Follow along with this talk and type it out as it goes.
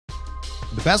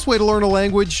The best way to learn a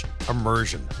language?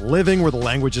 Immersion. Living where the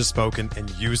language is spoken and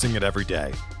using it every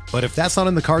day. But if that's not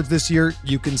in the cards this year,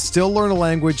 you can still learn a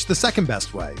language the second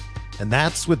best way, and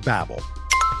that's with Babbel.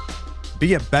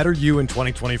 Be a better you in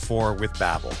 2024 with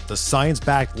Babbel, the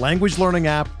science-backed language learning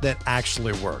app that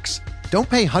actually works. Don't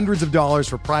pay hundreds of dollars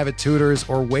for private tutors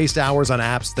or waste hours on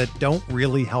apps that don't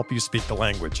really help you speak the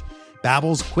language.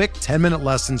 Babbel's quick 10-minute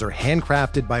lessons are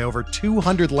handcrafted by over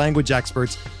 200 language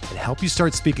experts and help you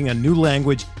start speaking a new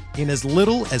language in as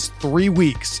little as 3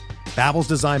 weeks. Babbel's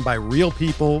designed by real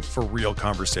people for real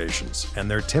conversations,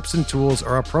 and their tips and tools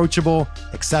are approachable,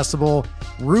 accessible,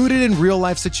 rooted in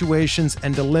real-life situations,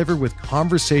 and delivered with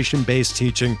conversation-based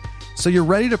teaching, so you're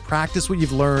ready to practice what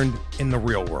you've learned in the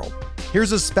real world.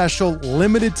 Here's a special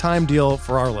limited-time deal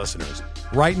for our listeners.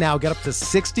 Right now, get up to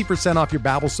 60% off your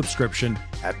Babbel subscription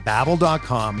at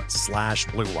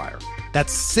babbel.com/Blue Wire.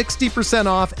 That's 60%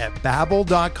 off at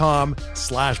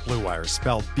babbel.com/Blue Wire,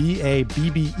 spelled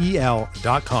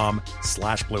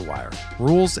BABBEL.com/Blue Wire.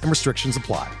 Rules and restrictions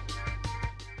apply.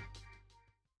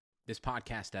 This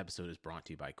podcast episode is brought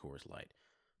to you by Coors Light.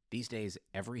 These days,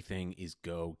 everything is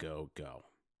go, go, go.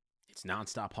 It's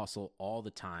nonstop hustle all the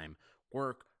time.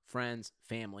 Work, friends,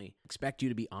 family, expect you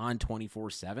to be on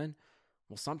 24/7.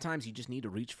 Well, sometimes you just need to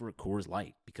reach for a Coors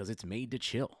Light because it's made to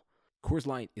chill. Coors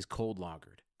Light is cold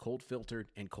lagered, cold filtered,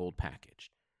 and cold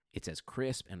packaged. It's as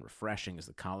crisp and refreshing as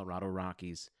the Colorado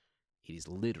Rockies. It is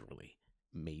literally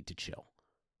made to chill.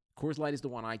 Coors Light is the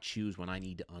one I choose when I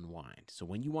need to unwind. So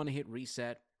when you want to hit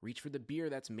reset, reach for the beer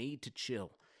that's made to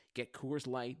chill. Get Coors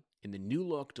Light in the new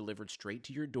look delivered straight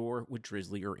to your door with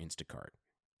Drizzly or Instacart.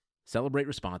 Celebrate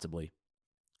responsibly.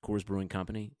 Coors Brewing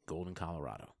Company, Golden,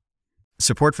 Colorado.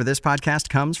 Support for this podcast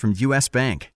comes from U.S.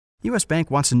 Bank. U.S.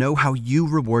 Bank wants to know how you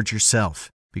reward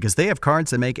yourself because they have cards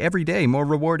that make every day more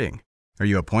rewarding. Are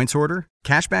you a points hoarder,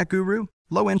 cashback guru,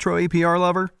 low intro APR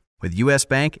lover? With U.S.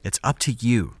 Bank, it's up to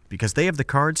you because they have the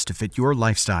cards to fit your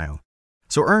lifestyle.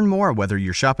 So earn more whether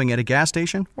you're shopping at a gas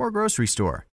station or grocery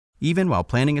store, even while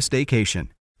planning a staycation.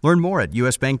 Learn more at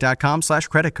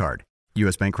usbank.com/creditcard.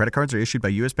 U.S. Bank credit cards are issued by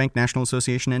U.S. Bank National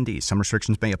Association ND. Some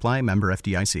restrictions may apply. Member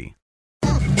FDIC.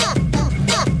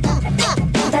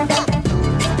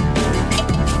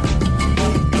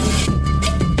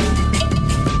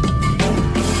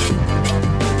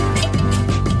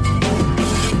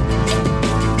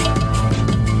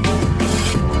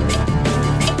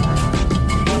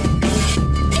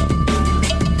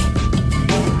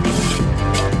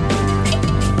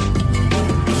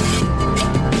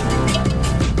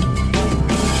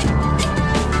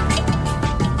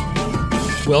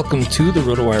 Welcome to the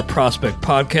RotoWire Prospect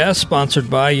Podcast, sponsored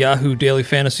by Yahoo Daily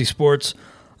Fantasy Sports.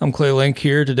 I'm Clay Link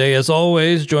here today, as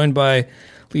always, joined by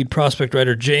lead prospect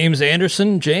writer James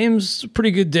Anderson. James,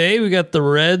 pretty good day. We got the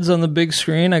Reds on the big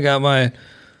screen. I got my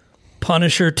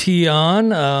Punisher tee on.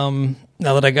 Now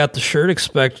that I got the shirt,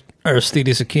 expect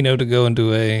Aristides Aquino to go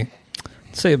into a,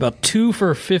 say, about 2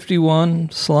 for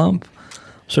 51 slump.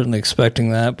 Certainly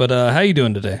expecting that. But how you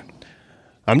doing today?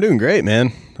 I'm doing great,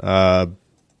 man.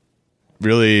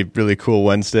 Really, really cool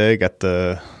Wednesday. Got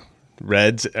the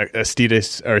Reds,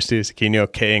 Aristides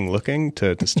Aquino K-ing looking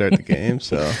to start the game.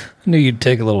 So I knew you'd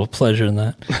take a little pleasure in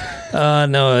that.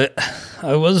 No,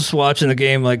 I was watching the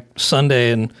game like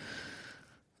Sunday, and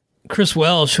Chris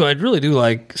Welsh, who I really do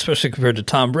like, especially compared to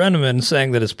Tom Brenneman,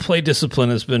 saying that his play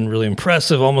discipline has been really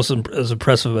impressive, almost as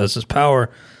impressive as his power.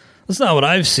 That's not what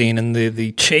I've seen, and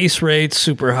the chase rate's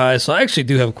super high. So I actually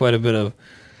do have quite a bit of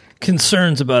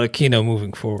concerns about Aquino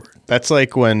moving forward. That's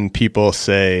like when people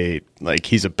say like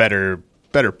he's a better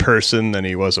person than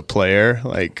he was a player.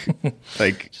 Like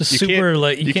just super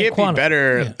you can't be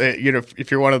better. Yeah. You know,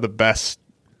 if you're one of the best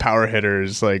power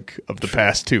hitters like of the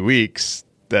past 2 weeks,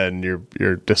 then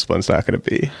your discipline's not going to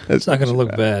be. It's not going to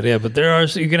look bad. Yeah, but there are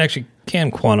you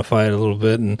can quantify it a little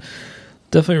bit, and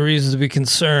definitely reasons to be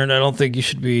concerned. I don't think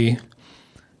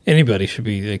anybody should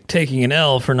be like taking an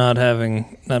L for not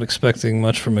expecting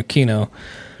much from Aquino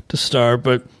to start.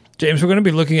 But James, we're going to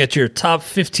be looking at your top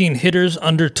 15 hitters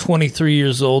under 23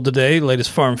 years old today. Latest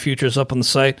Farm Futures up on the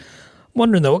site. I'm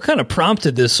wondering though, what kind of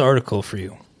prompted this article for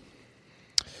you?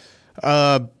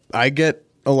 I get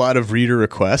a lot of reader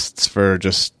requests for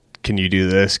just, can you do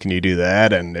this? Can you do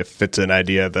that? And if it's an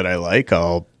idea that I like,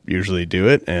 I'll usually do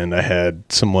it. And I had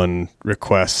someone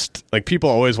request, like, people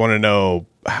always want to know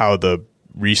how the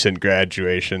recent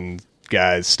graduation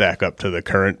guys stack up to the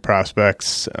current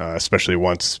prospects, especially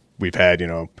once we've had,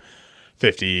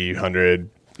 50, 100,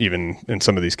 even in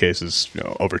some of these cases,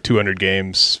 over 200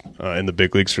 games in the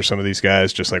big leagues for some of these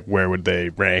guys, just like where would they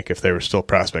rank if they were still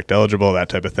prospect eligible, that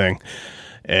type of thing.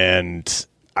 And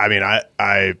I mean,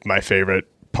 my favorite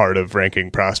part of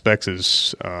ranking prospects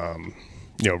is,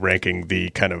 ranking the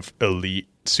kind of elite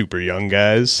super young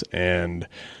guys. And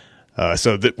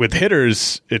so with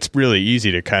hitters, it's really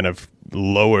easy to kind of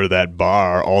lower that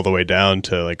bar all the way down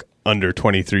to like under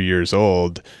 23 years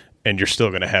old. And you're still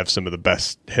going to have some of the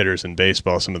best hitters in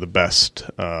baseball, some of the best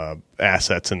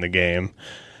assets in the game.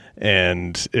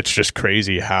 And it's just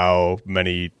crazy how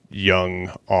many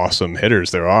young, awesome hitters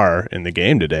there are in the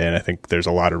game today. And I think there's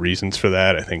a lot of reasons for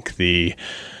that. I think the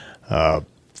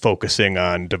focusing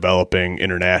on developing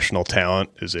international talent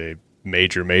is a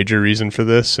major reason for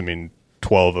this. I mean,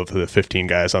 12 of the 15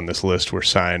 guys on this list were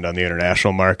signed on the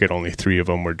international market. Only 3 of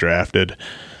them were drafted.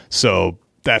 So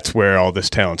that's where all this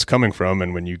talent's coming from.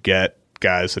 And when you get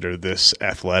guys that are this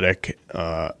athletic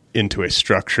into a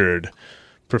structured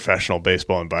professional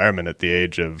baseball environment at the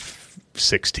age of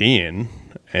 16,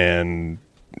 and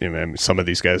some of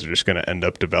these guys are just going to end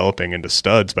up developing into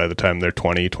studs by the time they're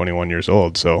 20, 21 years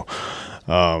old. So,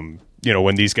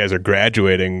 when these guys are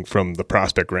graduating from the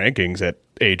prospect rankings at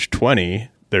age 20,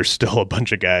 there's still a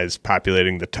bunch of guys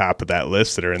populating the top of that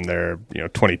list that are in their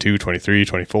 22, 23,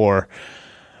 24.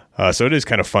 So it is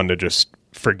kind of fun to just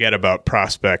forget about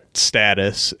prospect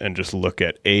status and just look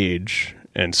at age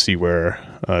and see where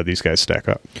these guys stack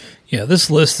up. Yeah, this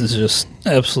list is just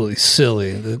absolutely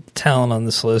silly, the talent on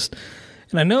this list.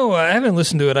 And I know I haven't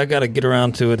listened to it. I got to get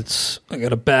around to it. I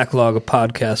got a backlog of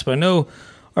podcasts. But I know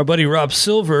our buddy Rob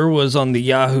Silver was on the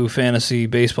Yahoo Fantasy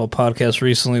Baseball podcast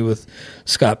recently with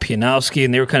Scott Pianowski,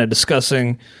 and they were kind of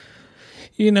discussing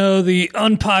the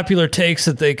unpopular takes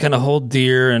that they kind of hold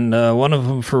dear. And one of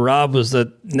them for Rob was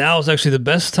that now is actually the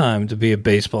best time to be a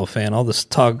baseball fan. All this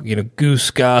talk, goose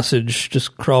gossage,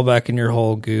 just crawl back in your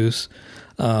hole, goose.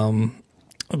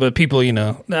 But people,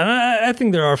 I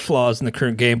think there are flaws in the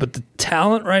current game, but the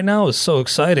talent right now is so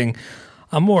exciting.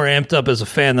 I'm more amped up as a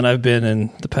fan than I've been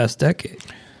in the past decade.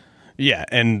 Yeah,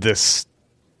 and this...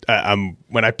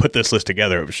 when I put this list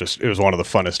together, it was one of the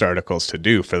funnest articles to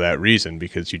do for that reason,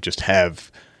 because you just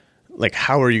have, like,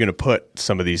 how are you going to put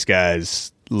some of these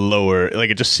guys lower? Like,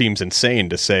 it just seems insane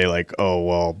to say, like, oh,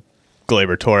 well,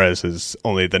 Gleyber Torres is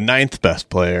only the 9th best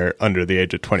player under the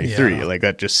age of 23. Yeah, like,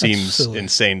 that just seems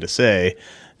insane to say.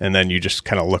 And then you just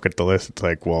kind of look at the list. It's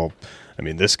like, well, I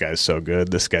mean, this guy's so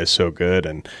good. This guy's so good.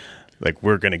 And, like,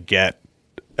 we're going to get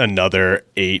another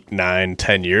 8, 9,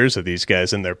 10 years of these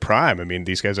guys in their prime. I mean,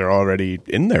 these guys are already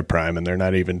in their prime, and they're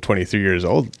not even 23 years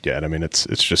old yet. I mean, it's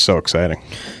just so exciting.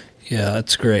 Yeah,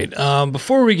 that's great.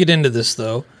 Before we get into this,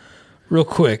 though, real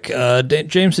quick,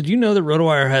 James, did you know that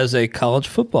RotoWire has a college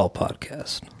football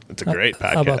podcast? It's a great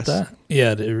podcast. How about that?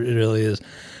 Yeah, it really is.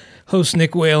 Hosts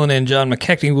Nick Whalen and John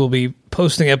McKechnie will be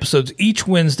posting episodes each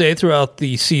Wednesday throughout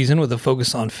the season with a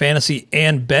focus on fantasy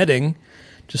and betting.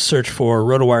 Just search for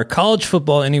RotoWire College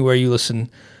Football anywhere you listen.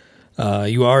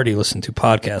 You already listen to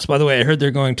podcasts. By the way, I heard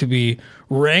they're going to be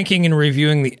ranking and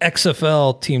reviewing the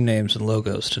XFL team names and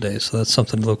logos today, so that's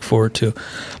something to look forward to.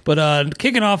 But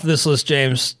kicking off this list,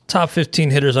 James, top 15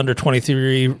 hitters under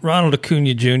 23, Ronald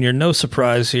Acuna Jr., no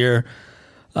surprise here.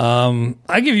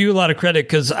 I give you a lot of credit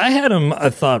because I had him, I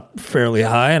thought, fairly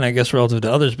high, and I guess relative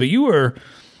to others, but you were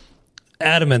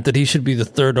adamant that he should be the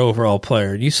 3rd overall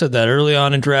player. You said that early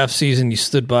on in draft season. You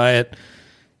stood by it.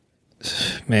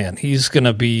 Man, he's going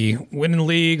to be winning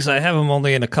leagues. I have him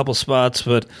only in a couple spots,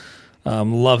 but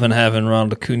I'm loving having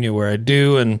Ronald Acuna where I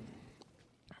do, and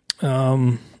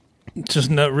just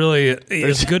not really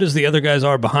as good as the other guys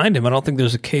are behind him. I don't think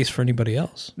there's a case for anybody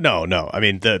else. No. I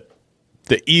mean, the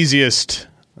easiest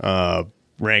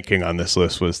ranking on this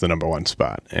list was the number 1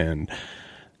 spot, and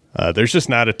there's just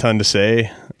not a ton to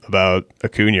say about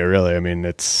Acuna, really. I mean,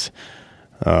 it's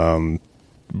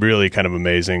really kind of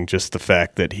amazing just the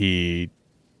fact that the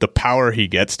power he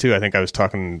gets to. I think I was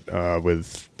talking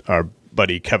with our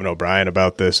buddy Kevin O'Brien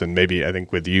about this, and maybe I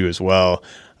think with you as well,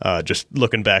 just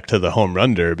looking back to the home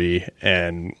run derby.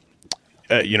 And,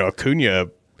 Acuna,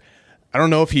 I don't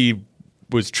know if he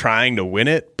was trying to win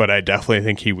it, but I definitely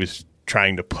think he was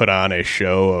trying to put on a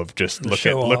show of just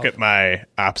look at my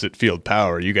opposite field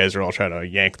power. You guys are all trying to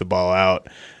yank the ball out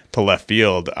to left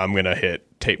field. I'm going to hit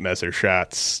tape measure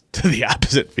shots to the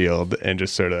opposite field and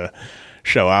just sort of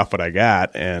show off what I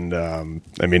got. And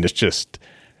I mean, it's just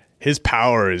his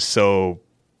power is so,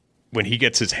 when he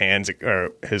gets his hands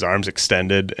or his arms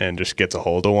extended and just gets a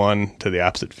hold of one to the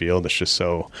opposite field, it's just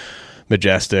so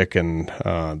majestic. And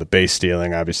the base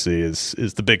stealing obviously is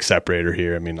the big separator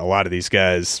here. I mean, a lot of these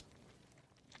guys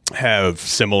have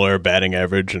similar batting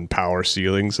average and power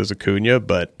ceilings as Acuna,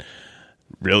 but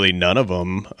really none of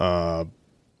them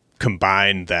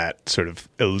combine that sort of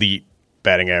elite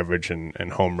batting average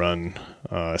and home run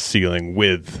ceiling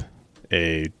with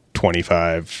a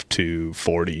 25 to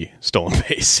 40 stolen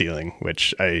base ceiling,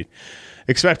 which I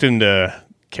expect him to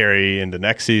carry into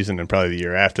next season and probably the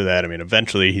year after that. I mean,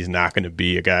 eventually he's not going to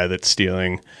be a guy that's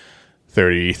stealing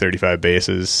 30, 35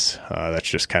 bases. That's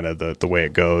just kind of the way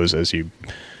it goes as you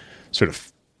sort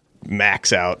of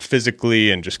max out physically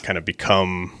and just kind of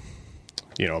become,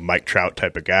 a Mike Trout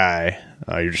type of guy.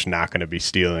 You're just not going to be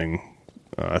stealing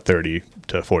 30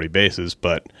 to 40 bases,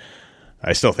 but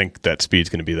I still think that speed's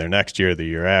going to be there next year, the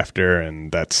year after,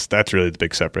 and that's really the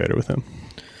big separator with him.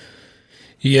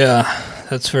 Yeah,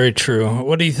 that's very true.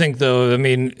 What do you think, though? I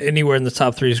mean, anywhere in the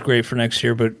top three is great for next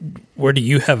year, but where do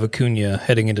you have Acuna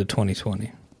heading into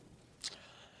 2020?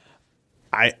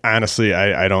 I honestly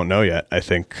don't know yet. I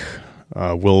think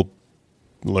we'll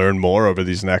learn more over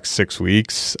these next 6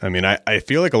 weeks. I mean, I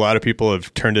feel like a lot of people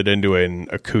have turned it into an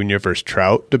Acuna versus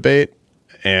Trout debate,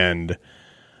 and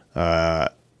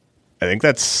I think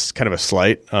that's kind of a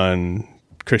slight on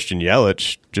Christian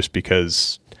Yelich just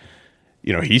because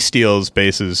he steals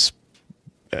bases,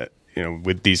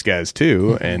 with these guys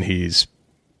too, and he's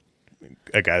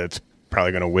a guy that's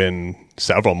probably going to win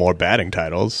several more batting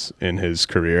titles in his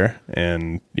career,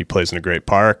 and he plays in a great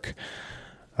park.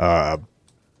 For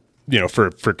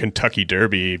Kentucky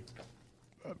Derby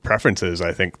preferences,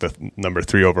 I think the number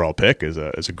 3 overall pick is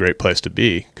a great place to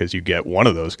be because you get one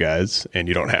of those guys, and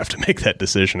you don't have to make that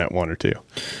decision at 1 or 2.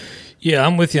 Yeah,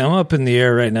 I'm with you. I'm up in the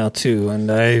air right now, too.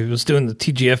 And I was doing the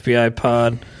TGFBI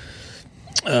pod,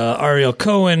 Ariel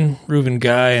Cohen, Reuben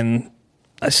Guy, and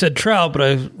I said Trout, but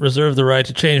I reserved the right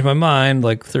to change my mind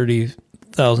like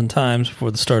 30,000 times before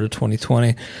the start of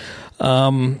 2020.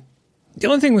 The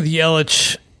only thing with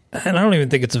Yelich, and I don't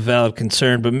even think it's a valid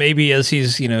concern, but maybe as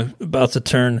he's about to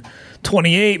turn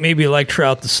 28, maybe like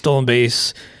Trout, the stolen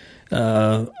base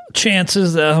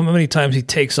chances, how many times he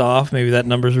takes off, maybe that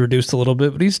number's reduced a little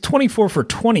bit, but he's 24 for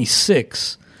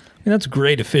 26. I mean, that's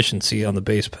great efficiency on the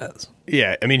base paths.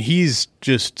 Yeah, I mean, he's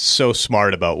just so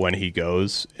smart about when he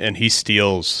goes, and he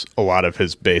steals a lot of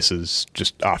his bases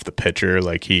just off the pitcher.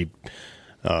 Like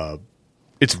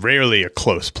it's rarely a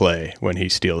close play when he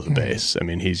steals a base. I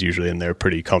mean, he's usually in there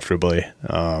pretty comfortably.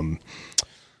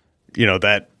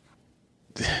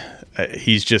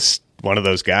 He's just one of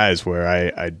those guys where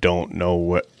I don't know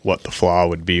what the flaw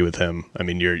would be with him. I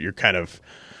mean, you're kind of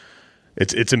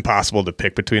it's impossible to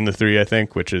pick between the 3, I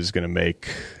think, which is going to make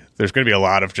there's going to be a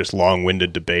lot of just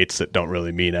long-winded debates that don't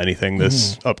really mean anything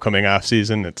this upcoming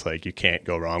offseason. It's like you can't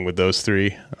go wrong with those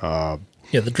 3.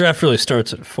 The draft really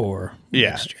starts at 4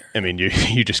 next year. I mean,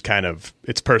 you just kind of,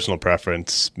 it's personal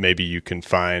preference. Maybe you can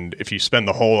find, if you spend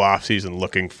the whole offseason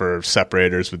looking for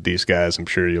separators with these guys, I'm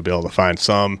sure you'll be able to find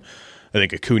some. I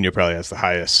think Acuna probably has the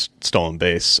highest stolen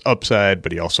base upside,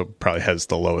 but he also probably has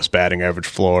the lowest batting average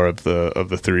floor of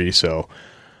the 3. So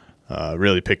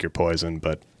really pick your poison,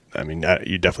 but I mean,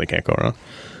 you definitely can't go wrong.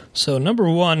 So number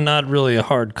 1, not really a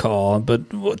hard call,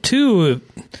 but 2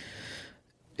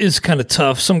 is kind of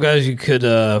tough. Some guys you could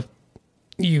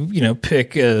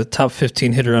pick a top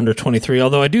 15 hitter under 23,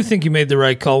 although I do think you made the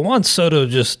right call. Juan Soto,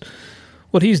 just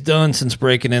what he's done since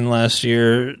breaking in last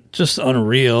year, just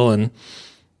unreal, and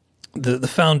the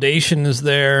foundation is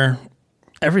there.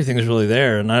 Everything is really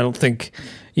there, and I don't think,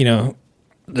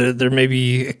 there may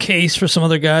be a case for some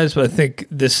other guys, but I think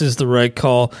this is the right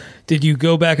call. Did you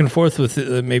go back and forth with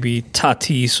maybe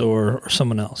Tatis or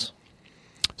someone else?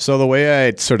 So the way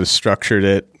I sort of structured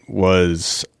it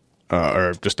was,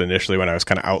 or just initially when I was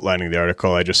kind of outlining the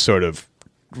article, I just sort of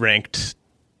ranked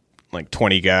like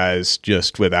 20 guys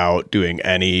just without doing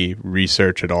any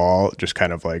research at all, just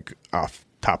kind of like off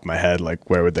top of my head, like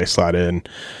where would they slot in?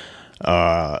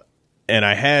 And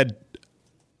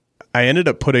I ended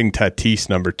up putting Tatis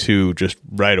number 2 just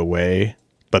right away,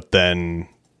 but then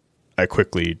I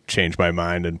quickly changed my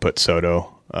mind and put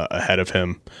Soto ahead of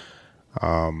him.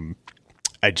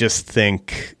 I just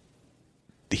think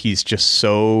he's just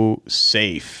so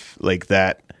safe, like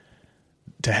that,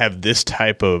 to have this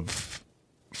type of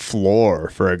floor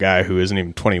for a guy who isn't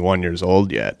even 21 years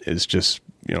old yet is just,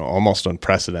 almost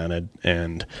unprecedented.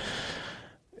 And,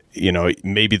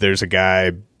 maybe there's a guy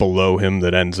below him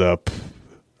that ends up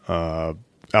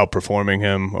outperforming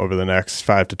him over the next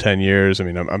 5 to 10 years. I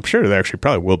mean, I'm sure there actually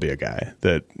probably will be a guy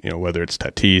that, whether it's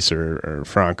Tatis or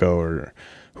Franco or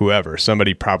whoever,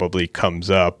 somebody probably comes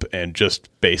up and just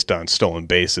based on stolen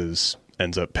bases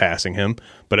ends up passing him.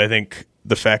 But I think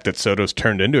the fact that Soto's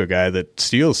turned into a guy that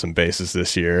steals some bases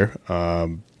this year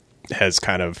has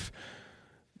kind of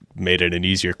made it an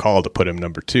easier call to put him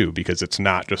number 2 because it's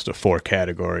not just a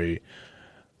 4-category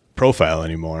profile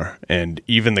anymore. And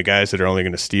even the guys that are only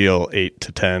going to steal 8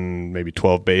 to 10, maybe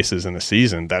 12 bases in a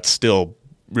season, that's still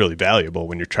really valuable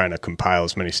when you're trying to compile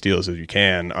as many steals as you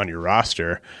can on your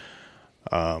roster.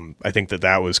 I think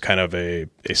that was kind of a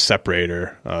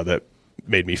separator that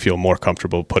made me feel more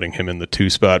comfortable putting him in the 2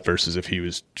 spot versus if he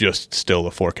was just still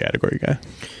a 4 category guy.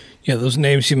 Yeah, those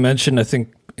names you mentioned, I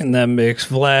think in that mix,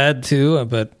 Vlad too,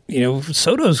 but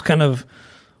Soto's kind of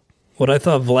what I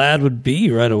thought Vlad would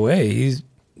be right away.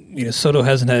 Soto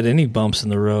hasn't had any bumps in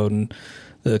the road, and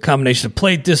the combination of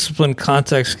plate discipline,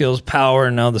 contact skills, power,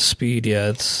 and now the speed,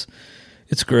 it's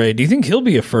great. Do you think he'll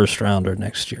be a first rounder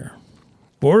next year?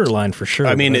 Borderline for sure.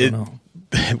 I mean,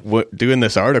 doing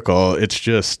this article, it's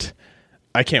just,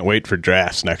 I can't wait for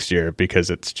drafts next year because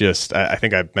it's just, I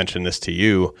think I've mentioned this to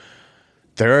you,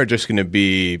 there are just going to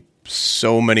be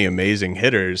so many amazing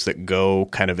hitters that go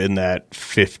kind of in that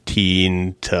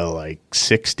 15 to like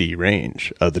 60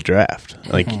 range of the draft.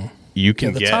 Like you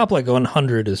can get the top like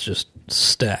 100 is just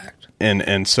stacked.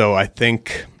 And so I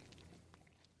think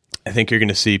you're going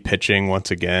to see pitching once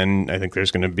again. I think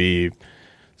there's going to be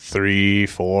 3,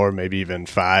 4, maybe even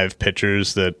 5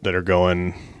 pitchers that are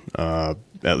going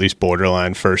at least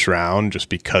borderline first round just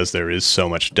because there is so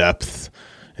much depth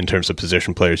in terms of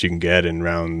position players you can get in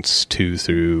rounds 2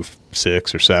 through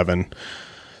 6 or 7.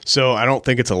 So I don't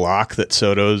think it's a lock that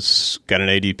Soto's got an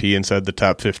ADP inside the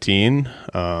top 15.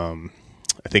 I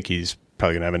think he's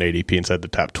probably going to have an ADP inside the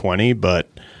top 20. But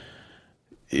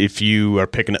if you are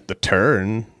picking at the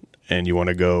turn and you want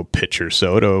to go pitcher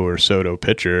Soto or Soto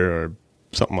pitcher or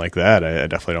something like that, I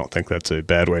definitely don't think that's a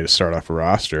bad way to start off a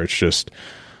roster. It's just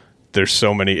there's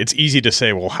so many. It's easy to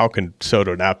say, well, how can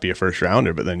Soto not be a first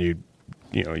rounder? But then you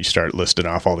start listing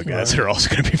off all the guys that are also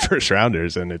going to be first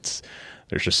rounders, and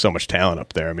there's just so much talent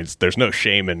up there. I mean, there's no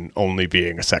shame in only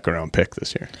being a second round pick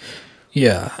this year.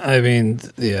 Yeah, I mean,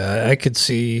 I could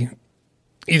see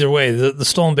either way. The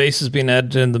stolen bases being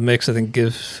added in the mix, I think,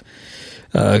 gives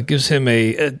him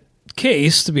a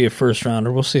case to be a first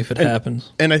rounder. We'll see if it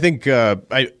happens. And I think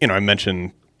I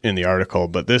mentioned in the article,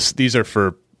 but these are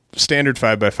for standard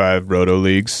 5x5 roto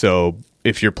leagues. So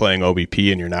if you're playing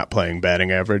OBP and you're not playing batting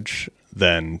average,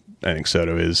 then I think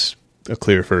Soto is a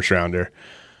clear first rounder.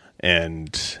 And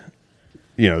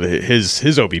his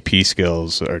OBP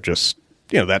skills are just,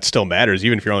 that still matters.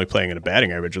 Even if you're only playing in a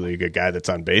batting average league, a guy that's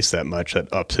on base that much,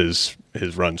 that ups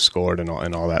his runs scored and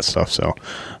all that stuff. So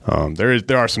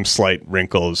there are some slight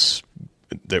wrinkles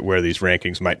that where these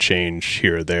rankings might change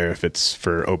here or there if it's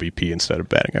for OBP instead of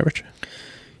batting average.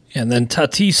 And then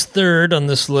Tatis third on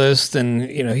this list, and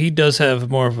he does have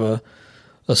more of a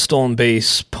stolen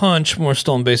base punch, more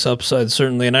stolen base upside,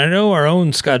 certainly. And I know our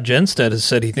own Scott Genstead has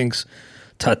said he thinks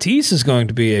Tatis is going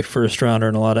to be a first rounder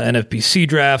in a lot of NFBC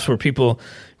drafts where people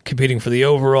competing for the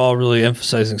overall really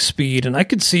emphasizing speed. And I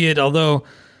could see it, although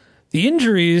the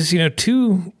injuries,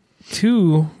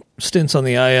 two stints on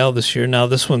the IL this year. Now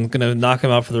this one's going to knock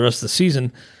him out for the rest of the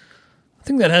season. I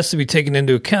think that has to be taken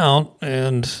into account.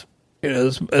 And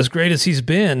as great as he's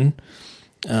been,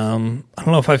 I don't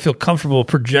know if I feel comfortable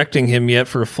projecting him yet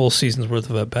for a full season's worth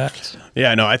of at-bats.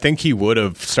 Yeah, no, I think he would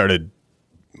have started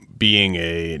being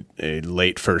a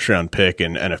late first-round pick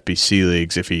in NFBC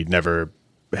leagues if he never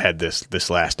had this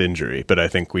last injury. But I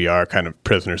think we are kind of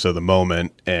prisoners of the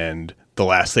moment, and the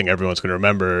last thing everyone's going to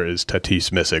remember is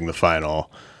Tatis missing the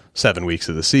final 7 weeks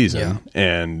of the season.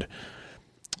 Yeah. And,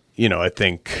 I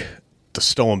think the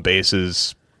stolen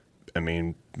bases, I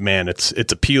mean, man, it's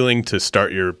appealing to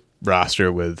start your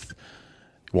roster with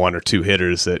 1 or 2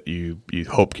 hitters that you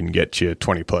hope can get you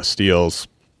 20-plus steals,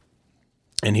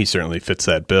 and he certainly fits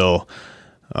that bill.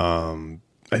 I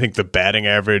think the batting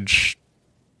average,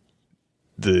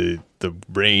 the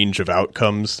range of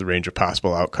outcomes, the range of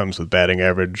possible outcomes with batting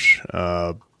average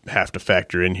have to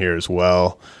factor in here as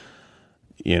well.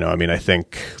 I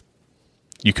think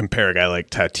you compare a guy like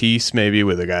Tatis maybe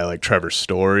with a guy like Trevor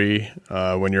Story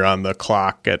when you're on the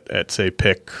clock at say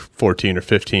pick 14 or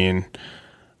 15.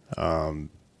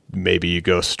 Maybe you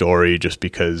go Story just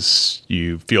because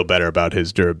you feel better about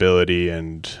his durability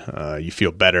and you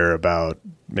feel better about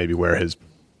maybe where his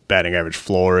batting average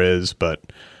floor is. But,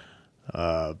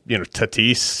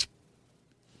 Tatis,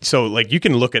 so like you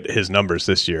can look at his numbers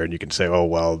this year and you can say, oh,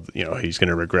 well, he's going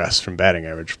to regress from batting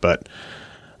average. But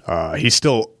he's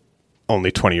still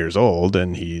only 20 years old,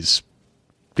 and he's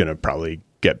going to probably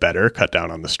get better, cut down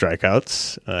on the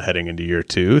strikeouts heading into year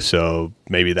 2. So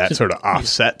maybe that sort of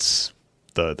offsets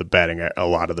the batting, a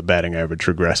lot of the batting average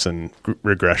regression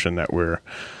that we're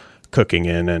cooking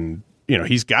in. And,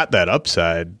 he's got that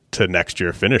upside to next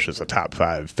year finish as a top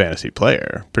 5 fantasy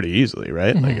player pretty easily,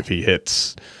 right? Mm-hmm. Like if he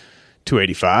hits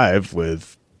 285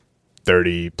 with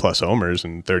 30 plus homers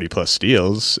and 30 plus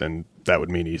steals, and that would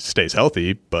mean he stays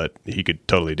healthy, but he could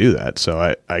totally do that.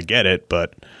 So I get it,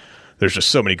 but there's just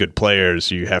so many good players.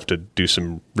 You have to do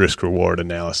some risk reward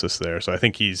analysis there. So I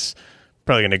think he's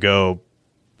probably going to go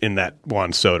in that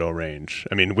Juan Soto range.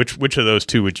 I mean, which of those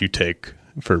two would you take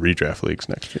for redraft leagues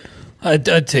next year?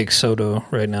 I'd take Soto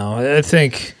right now. I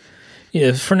think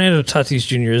Fernando Tatis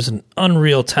Jr. is an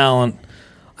unreal talent.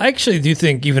 I actually do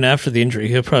think even after the injury,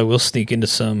 he probably will sneak into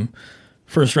some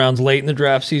first rounds late in the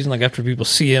draft season, like after people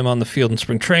see him on the field in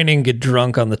spring training, get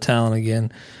drunk on the talent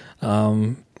again.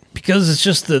 Because it's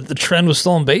just the trend with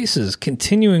stolen bases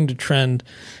continuing to trend,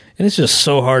 and it's just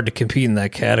so hard to compete in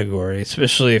that category,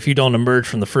 especially if you don't emerge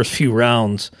from the first few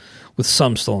rounds with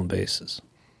some stolen bases.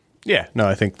 Yeah, no,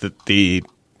 I think that the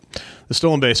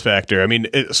stolen base factor, I mean,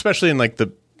 especially in like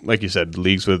you said,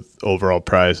 leagues with overall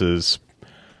prizes,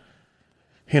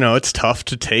 it's tough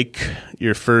to take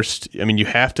your first. I mean, you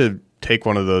have to take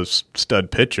one of those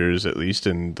stud pitchers at least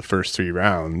in the first 3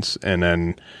 rounds, and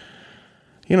then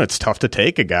it's tough to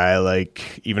take a guy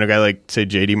like say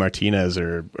JD Martinez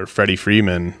or Freddie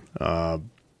Freeman to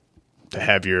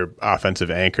have your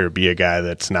offensive anchor be a guy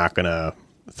that's not going to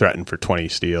threaten for 20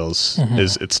 steals.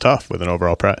 It's tough with an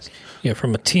overall prize. Yeah,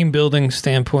 from a team building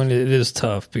standpoint, it is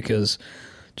tough because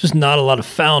just not a lot of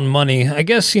found money. I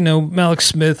guess, Malik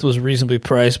Smith was reasonably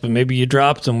priced, but maybe you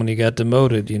dropped him when he got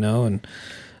demoted, and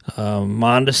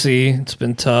Mondesi, it's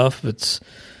been tough.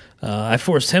 I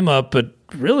forced him up, but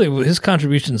really his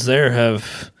contributions there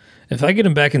if I get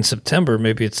him back in September,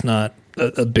 maybe it's not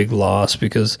a big loss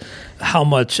because how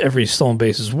much every stolen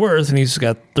base is worth, and he's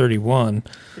got 31.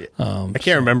 I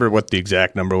can't remember what the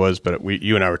exact number was, but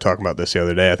you and I were talking about this the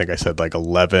other day. I think I said like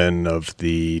 11 of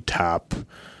the top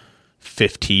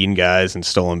 15 guys in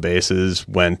stolen bases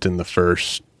went in the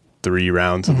first 3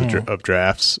 rounds of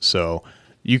drafts. So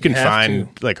you can find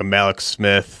like a Malik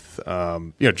Smith,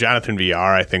 Jonathan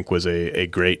VR, I think was a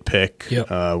great pick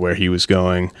where he was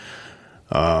going.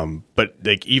 But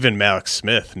like even Malik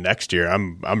Smith next year,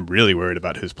 I'm really worried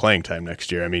about his playing time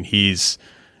next year. I mean, he's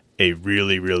a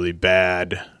really, really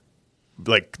bad,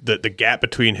 like the gap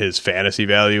between his fantasy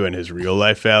value and his real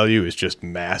life value is just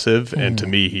massive. And to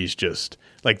me, he's just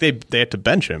like they had to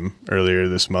bench him earlier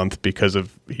this month because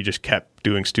he just kept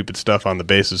doing stupid stuff on the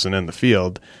bases and in the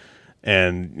field.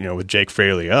 And, with Jake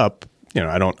Fraley up,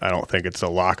 I don't think it's a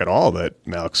lock at all that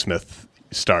Malik Smith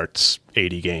starts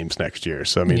 80 games next year.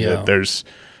 So, I mean, there's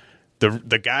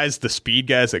the guys, the speed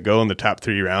guys that go in the top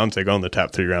 3 rounds, they go in the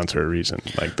top 3 rounds for a reason.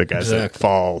 Like the guys that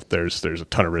fall, there's a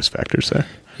ton of risk factors there.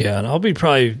 Yeah, and I'll be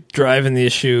probably driving the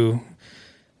issue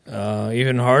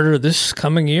even harder this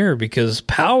coming year because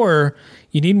power,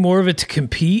 you need more of it to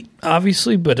compete,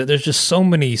 obviously, but there's just so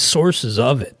many sources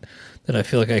of it that I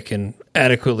feel like I can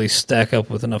adequately stack up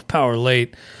with enough power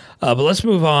late. But let's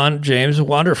move on, James.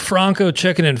 Wander Franco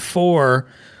checking in 4,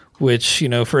 which,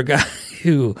 for a guy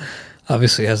who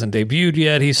obviously hasn't debuted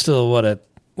yet, he's still, what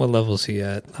level is he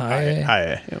at? High A? High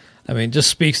A, yep. I mean, just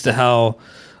speaks to how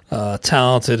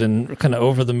talented and kind of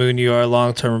over the moon you are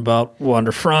long-term about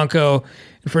Wander Franco.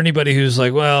 And for anybody who's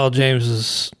like, well, James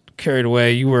is carried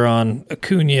away, you were on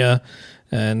Acuna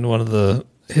and one of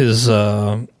his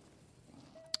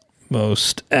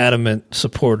most adamant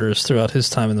supporters throughout his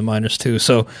time in the minors too.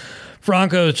 So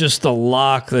Franco is just the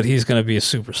lock that he's going to be a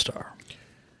superstar.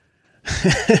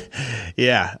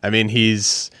 Yeah, I mean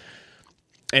he's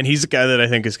a guy that I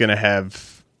think is going to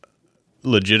have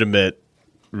legitimate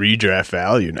redraft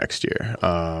value next year.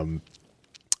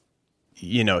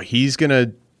 He's going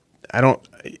to.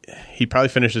 He probably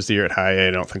finishes the year at high A.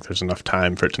 I don't think there's enough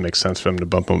time for it to make sense for him to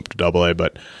bump him up to double A,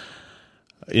 but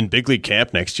in big league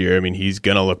camp next year, I mean, he's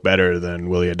going to look better than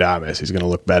Willy Adames. He's going to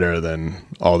look better than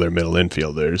all their middle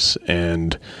infielders.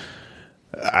 And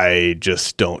I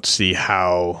just don't see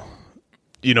how,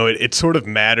 it sort of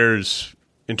matters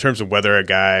in terms of whether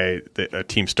a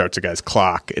team starts a guy's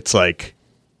clock. It's like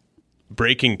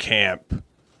breaking camp,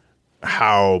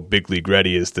 how big league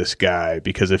ready is this guy?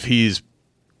 Because if he's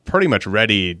pretty much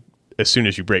ready as soon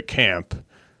as you break camp,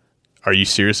 are you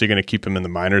seriously going to keep him in the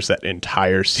minors that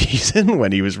entire season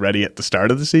when he was ready at the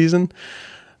start of the season?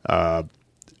 I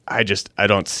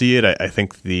don't see it. I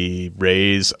think the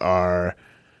Rays are,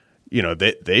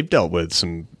 they've dealt with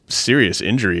some serious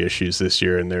injury issues this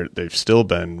year, and they've still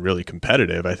been really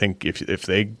competitive. I think if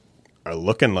they are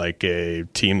looking like a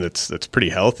team that's pretty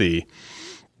healthy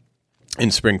in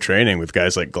spring training with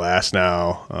guys like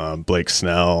Glasnow, Blake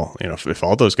Snell, if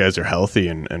all those guys are healthy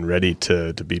and ready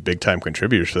to be big time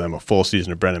contributors for them, a full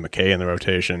season of Brendan McKay in the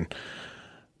rotation,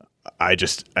 I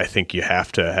think you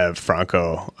have to have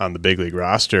Franco on the big league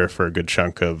roster for a good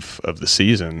chunk of the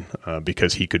season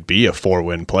because he could be a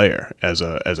 4-win player as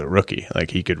a rookie.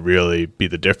 Like, he could really be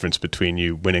the difference between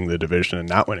you winning the division and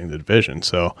not winning the division.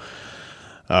 So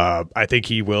I think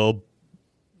he will.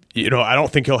 I don't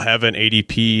think he'll have an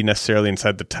ADP necessarily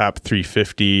inside the top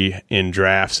 350 in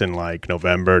drafts in like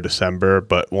November, December.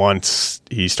 But once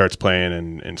he starts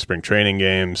playing in spring training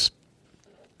games,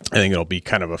 I think it'll be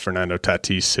kind of a Fernando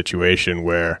Tatis situation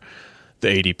where the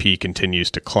ADP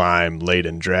continues to climb late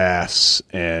in drafts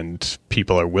and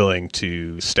people are willing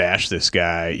to stash this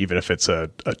guy, even if it's a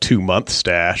 2-month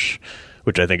stash,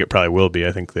 which I think it probably will be.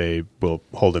 I think they will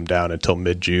hold him down until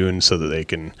mid-June so that they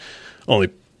can only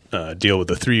deal with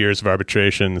the 3 years of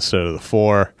arbitration instead of the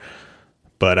 4.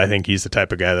 But I think he's the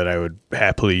type of guy that I would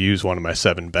happily use one of my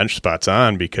 7 bench spots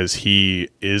on because he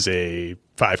is a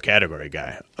 5-category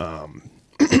guy.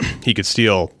 He could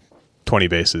steal 20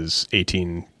 bases,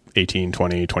 18,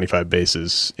 20, 25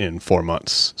 bases in 4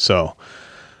 months. So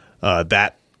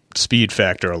that speed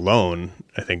factor alone,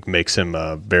 I think, makes him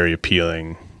a very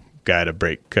appealing guy to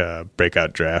break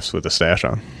out drafts with a stash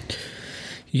on.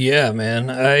 Yeah, man.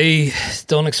 I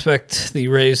don't expect the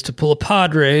Rays to pull a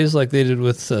Padres like they did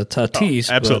with Tatis.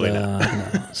 Absolutely not.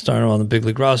 No, starting on the big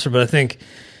league roster. But I think,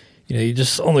 you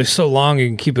just only so long you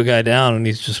can keep a guy down, and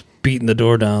he's just beating the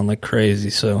door down like crazy.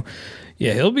 So,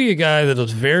 yeah, he'll be a guy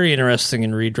that's very interesting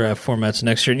in redraft formats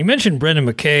next year. And you mentioned Brendan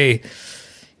McKay.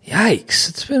 Yikes.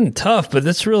 It's been tough, but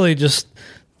that's really just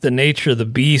the nature of the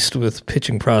beast with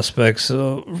pitching prospects.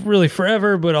 So, really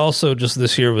forever, but also just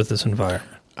this year with this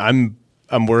environment.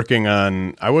 I'm working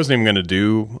on. I wasn't even going to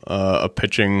do a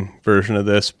pitching version of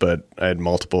this, but I had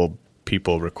multiple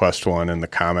people request one in the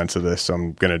comments of this, so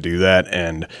I'm going to do that.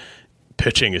 And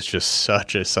pitching is just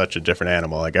such a different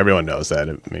animal. Like, everyone knows that.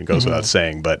 I mean, it goes without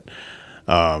saying. But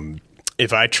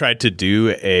if I tried to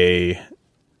do a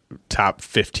top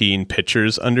 15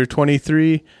 pitchers under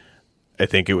 23, I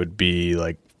think it would be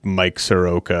like Mike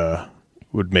Soroka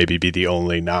would maybe be the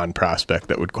only non-prospect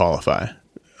that would qualify.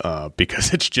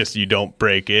 Because it's just, you don't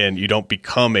break in, you don't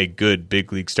become a good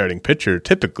big league starting pitcher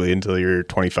typically until you're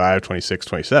 25, 26,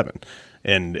 27.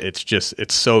 And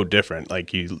it's so different.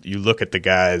 Like, you look at the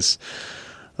guys,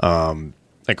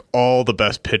 like all the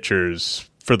best pitchers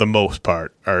for the most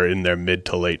part are in their mid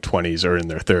to late 20s or in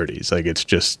their 30s. Like, it's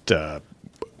just,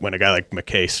 when a guy like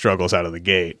McKay struggles out of the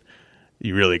gate,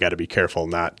 you really got to be careful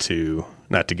not to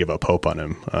give up hope on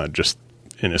him just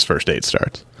in his first 8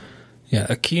 starts. Yeah,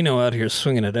 Aquino out here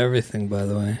swinging at everything, by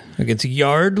the way. Against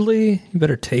Yardley. You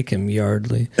better take him,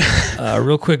 Yardley.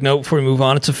 Real quick note before we move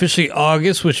on. It's officially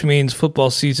August, which means football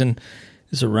season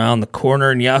is around the corner,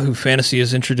 and Yahoo Fantasy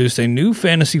has introduced a new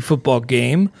fantasy football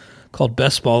game called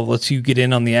Best Ball that lets you get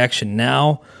in on the action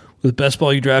now. With Best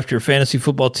Ball, you draft your fantasy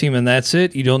football team, and that's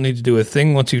it. You don't need to do a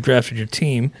thing once you've drafted your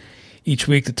team. Each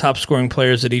week, the top-scoring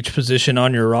players at each position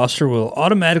on your roster will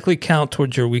automatically count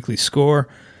towards your weekly score.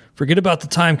 Forget about the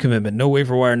time commitment. No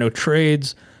waiver wire, no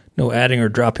trades, no adding or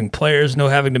dropping players, no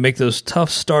having to make those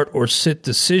tough start or sit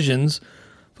decisions.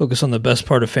 Focus on the best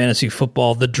part of fantasy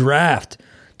football, the draft.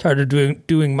 Tired of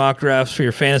doing mock drafts for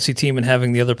your fantasy team and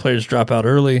having the other players drop out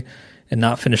early and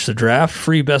not finish the draft?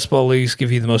 Free Best Ball leagues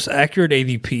give you the most accurate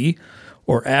ADP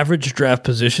or average draft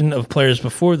position of players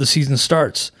before the season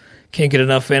starts. Can't get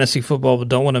enough fantasy football but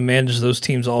don't want to manage those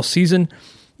teams all season?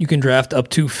 You can draft up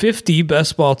to 50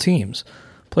 Best Ball teams.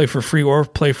 Play for free or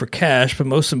play for cash, but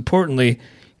most importantly,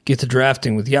 get to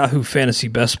drafting with Yahoo Fantasy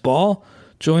Best Ball.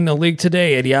 Join the league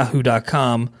today at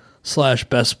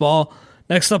yahoo.com/bestball.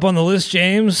 Next up on the list,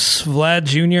 James, Vlad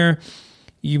Jr.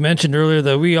 You mentioned earlier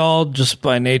that we all, just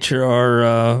by nature,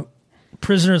 are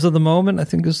prisoners of the moment, I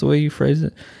think is the way you phrased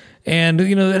it. And,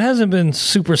 it hasn't been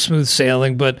super smooth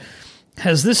sailing, but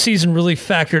has this season really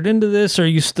factored into this, or are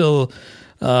you still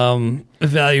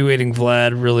evaluating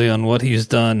Vlad really on what he's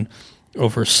done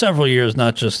over several years,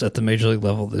 not just at the major league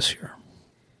level this year?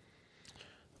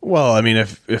 Well, I mean,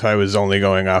 if I was only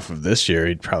going off of this year,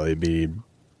 he'd probably be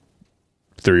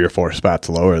 3 or 4 spots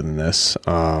lower than this.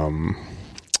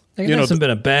 It hasn't been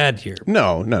a bad year.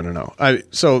 No.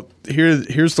 So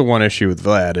here's the one issue with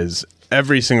Vlad is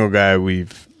every single guy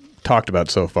we've talked about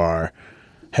so far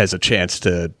has a chance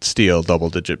to steal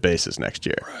double-digit bases next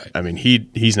year. Right. I mean,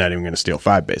 he's not even going to steal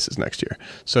 5 bases next year.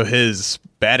 So his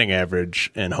batting average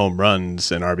and home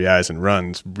runs and RBIs and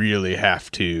runs really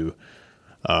have to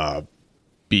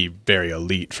be very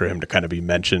elite for him to kind of be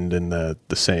mentioned in the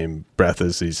same breath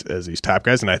as these top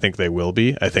guys, and I think they will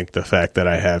be. I think the fact that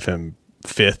I have him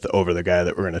 5th over the guy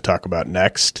that we're going to talk about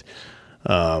next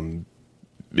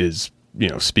is,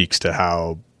 speaks to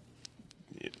how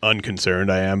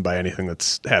unconcerned I am by anything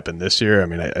that's happened this year. I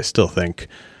mean, I still think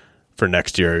for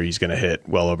next year he's going to hit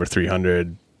well over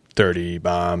 330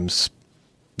 bombs,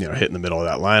 hit in the middle of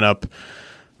that lineup.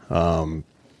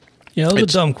 That was a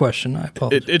dumb question. I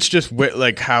apologize. It's just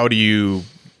like,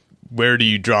 where do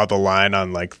you draw the line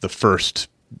on like the first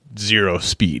zero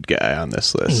speed guy on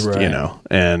this list, right.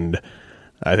 And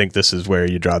I think this is where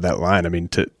you draw that line. I mean,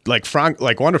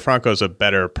 Wander Franco's a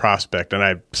better prospect, and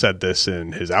I said this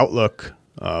in his outlook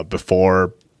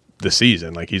before the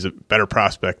season. Like, he's a better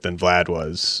prospect than Vlad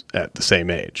was at the same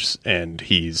age, and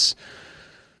he's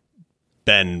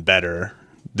been better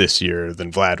this year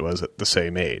than Vlad was at the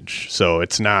same age. So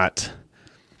it's not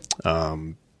a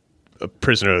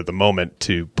prisoner of the moment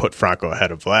to put Franco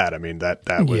ahead of Vlad. I mean, that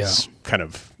was kind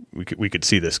of, we could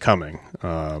see this coming.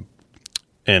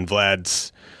 And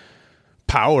Vlad's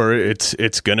power,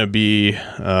 it's going to be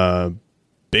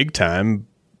big time,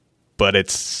 but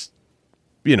it's,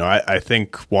 I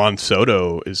think Juan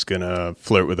Soto is going to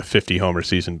flirt with a 50 homer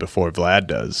season before Vlad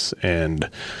does. And,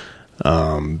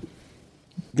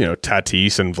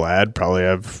 Tatis and Vlad probably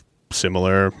have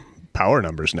similar power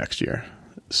numbers next year.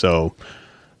 So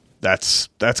that's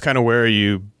kind of where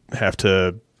you have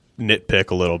to nitpick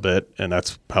a little bit, and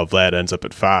that's how Vlad ends up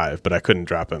at 5, but I couldn't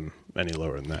drop him any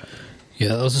lower than that.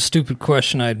 Yeah, that was a stupid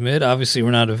question, I admit. Obviously, we're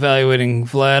not evaluating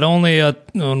Vlad only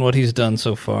on what he's done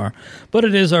so far, but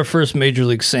it is our first major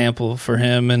league sample for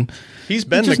him, and he's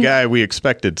been the guy we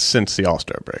expected since the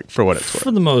All-Star break, for what it's worth.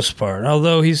 For the most part,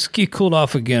 although he cooled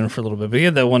off again for a little bit, but he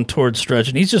had that one toward stretch,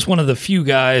 and he's just one of the few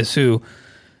guys who,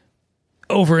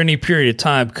 over any period of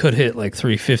time, could hit like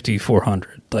 350,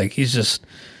 400. Like, he's just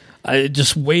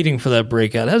waiting for that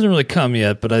breakout. It hasn't really come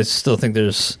yet, but I still think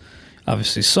there's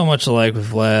obviously so much alike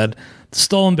with Vlad. The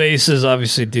stolen bases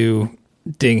obviously do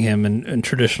ding him in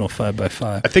traditional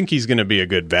 5x5. I think he's going to be a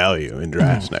good value in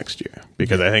drafts next year,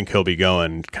 because I think he'll be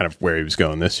going kind of where he was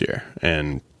going this year.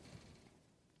 And,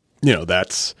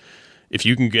 that's, if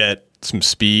you can get some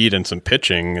speed and some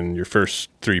pitching in your first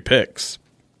 3 picks,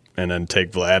 and then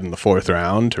take Vlad in the 4th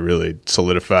round to really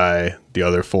solidify the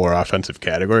other 4 offensive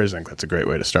categories, I think that's a great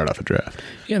way to start off a draft.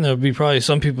 Yeah, and there'll be probably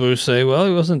some people who say, well,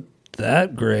 he wasn't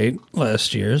that great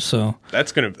last year, so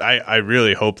that's I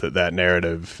really hope that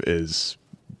narrative is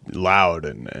loud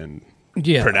and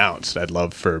pronounced. I'd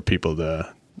love for people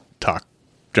to talk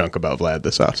junk about Vlad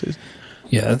this offseason.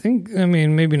 Yeah,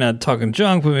 maybe not talking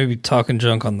junk, but maybe talking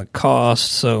junk on the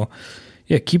cost. So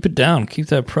yeah, keep it down. Keep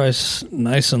that price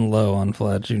nice and low on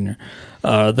Vlad Jr.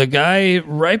 The guy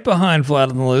right behind Vlad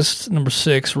on the list, number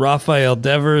 6, Rafael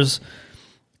Devers.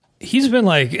 He's been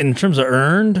like, in terms of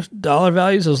earned dollar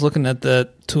values, I was looking at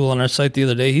that tool on our site the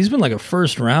other day. He's been like a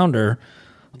first rounder.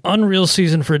 Unreal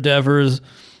season for Devers.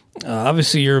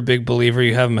 Obviously, you're a big believer.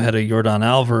 You have him ahead of Yordan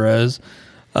Alvarez.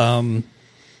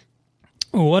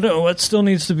 What still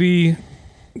needs to be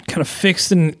kind of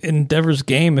fixed in Devers'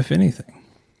 game, if anything?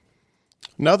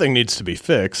 Nothing needs to be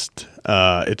fixed.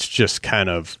 It's just kind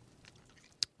of,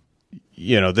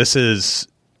 this is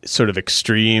sort of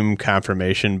extreme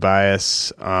confirmation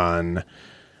bias on,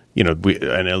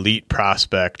 an elite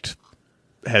prospect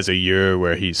has a year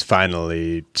where he's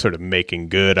finally sort of making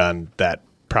good on that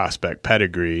prospect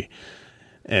pedigree.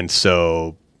 And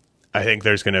so I think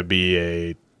there's going to be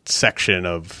a section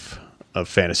of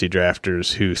fantasy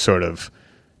drafters who sort of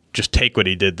just take what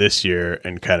he did this year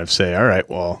and kind of say, all right,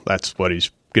 well, that's what he's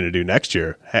going to do next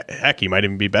year. Heck, he might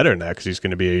even be better than that because he's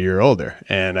going to be a year older.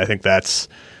 And I think that's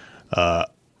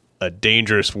a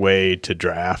dangerous way to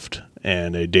draft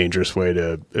and a dangerous way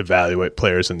to evaluate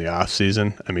players in the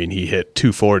offseason. I mean, he hit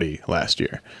 240 last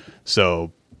year.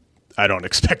 So I don't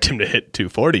expect him to hit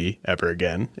 240 ever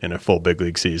again in a full big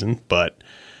league season, but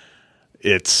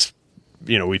it's,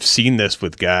 we've seen this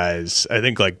with guys. I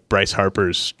think like Bryce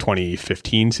Harper's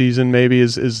 2015 season maybe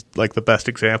is like the best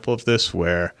example of this,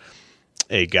 where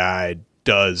a guy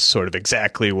does sort of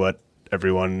exactly what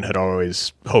everyone had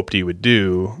always hoped he would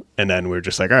do, and then we're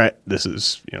just like, all right, this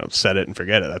is, set it and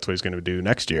forget it. That's what he's going to do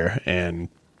next year. And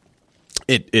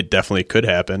it definitely could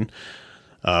happen.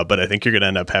 But I think you're going to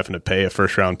end up having to pay a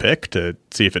first-round pick to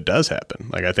see if it does happen.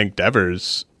 Like, I think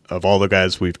Devers, of all the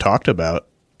guys we've talked about,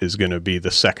 is going to be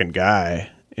the second guy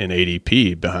in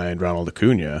ADP behind Ronald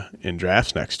Acuna in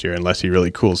drafts next year, unless he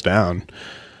really cools down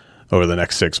over the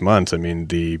next 6 months. I mean,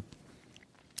 the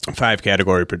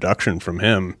 5-category production from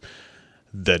him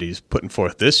that he's putting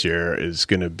forth this year is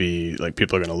going to be like,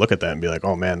 people are going to look at that and be like,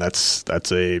 oh man, that's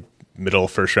a middle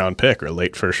first-round pick or a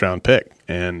late first-round pick.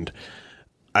 And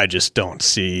I just don't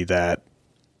see that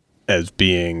as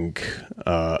being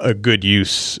a good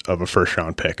use of a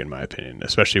first-round pick, in my opinion,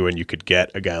 especially when you could get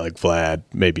a guy like Vlad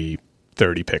maybe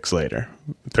 30 picks later,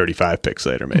 35 picks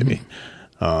later, maybe.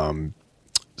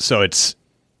 So it's,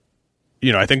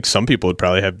 I think some people would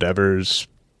probably have Devers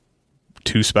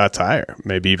 2 spots higher,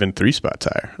 maybe even 3 spots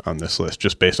higher on this list,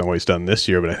 just based on what he's done this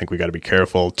year. But I think we got to be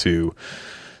careful to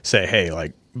say, hey,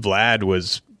 like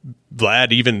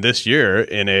Vlad even this year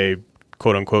in a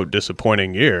quote unquote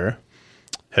disappointing year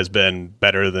has been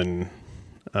better than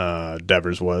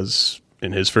Devers was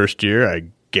in his first year. I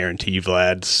guarantee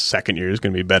Vlad's second year is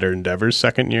going to be better than Devers'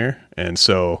 second year. And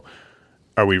so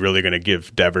are we really going to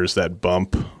give Devers that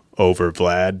bump over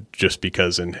Vlad just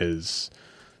because in his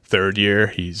third year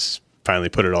he's finally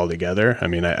put it all together? I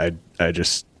mean, I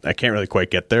can't really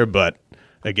quite get there, but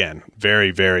again,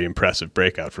 very, very impressive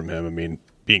breakout from him. I mean,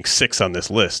 being 6th on this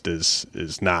list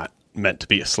is not meant to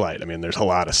be a slight. I mean, there's a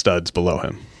lot of studs below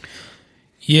him.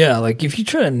 Yeah, like if you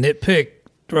try to nitpick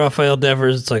Rafael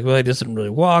Devers, it's like, well, he doesn't really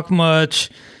walk much.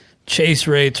 Chase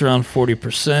rate's around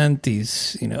 40%.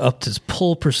 He's, upped his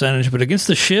pull percentage, but against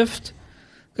the shift,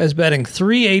 guy's batting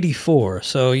 .384.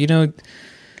 So,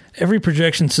 every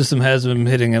projection system has him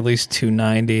hitting at least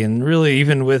 290, and really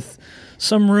even with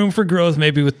some room for growth,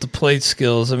 maybe with the plate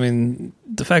skills. I mean,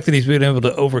 the fact that he's been able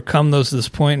to overcome those to this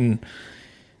point and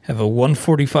have a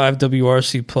 145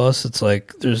 WRC plus, it's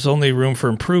like there's only room for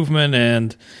improvement,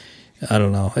 and I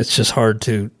don't know. It's just hard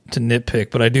to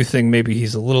nitpick, but I do think maybe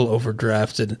he's a little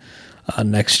overdrafted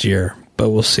next year, but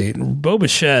we'll see. Bo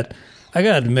Bichette, I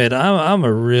got to admit, I'm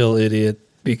a real idiot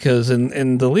because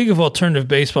in the League of Alternative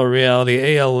Baseball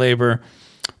Reality, AL Labor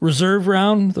reserve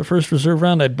round, the first reserve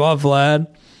round, I'd bought Vlad.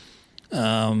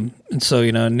 And so,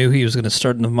 I knew he was going to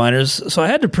start in the minors. So I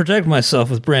had to protect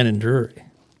myself with Brandon Drury.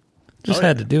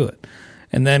 Had to do it.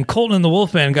 And then Colton and the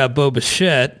Wolfman got Bo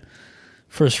Bichette,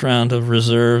 first round of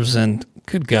reserves, and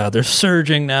good God, they're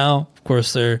surging now. Of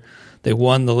course, they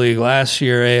won the league last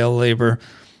year, AL Labor.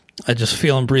 I just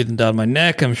feel them breathing down my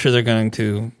neck. I'm sure they're going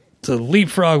to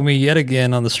leapfrog me yet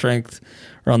again on the strength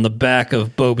or on the back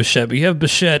of Bo Bichette. But you have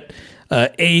Bichette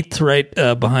 8th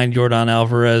right behind Yordan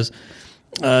Alvarez.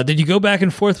 Did you go back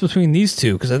and forth between these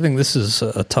two? Because I think this is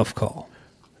a tough call.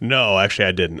 No, actually,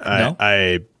 I didn't.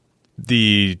 No?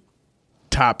 The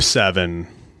top 7,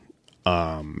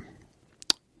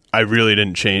 I really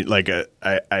didn't change. Like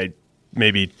I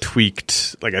maybe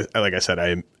tweaked. Like I said,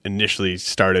 I initially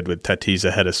started with Tatis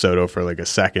ahead of Soto for like a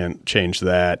second. Changed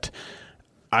that.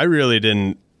 I really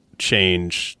didn't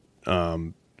change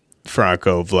Franco,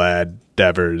 Vlad,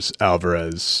 Devers,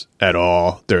 Alvarez at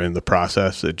all during the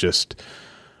process. It just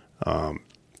I'm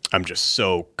just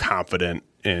so confident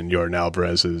in Yordan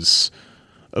Alvarez's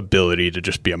ability to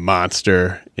just be a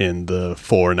monster in the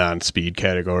 4 non-speed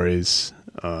categories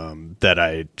that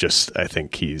I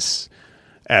think he's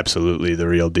absolutely the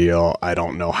real deal. I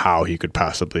don't know how he could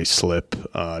possibly slip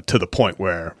to the point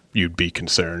where you'd be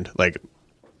concerned. Like,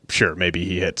 sure, maybe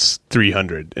he hits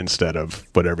 300 instead of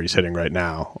whatever he's hitting right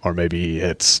now, or maybe he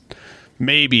hits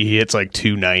like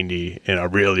 290 in a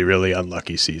really, really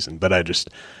unlucky season. But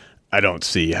I don't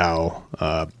see how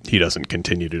he doesn't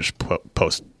continue to just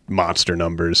post monster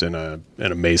numbers in an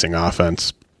amazing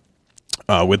offense.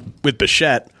 With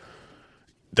Bichette,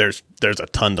 there's a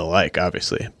ton to like,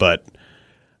 obviously, but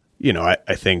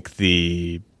I think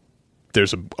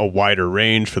there's a wider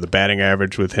range for the batting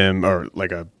average with him, or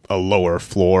like a lower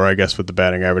floor, I guess, with the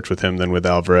batting average with him than with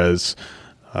Alvarez.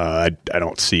 I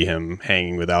don't see him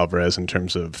hanging with Alvarez in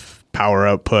terms of power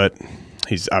output.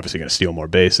 He's obviously going to steal more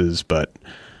bases, but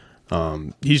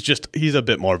he's a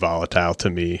bit more volatile to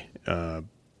me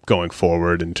going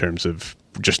forward in terms of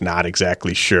just not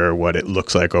exactly sure what it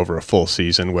looks like over a full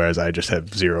season, whereas I just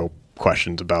have zero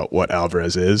questions about what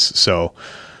Alvarez is. So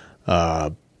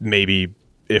maybe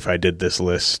if I did this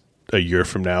list a year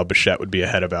from now, Bichette would be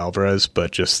ahead of Alvarez,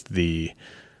 but just the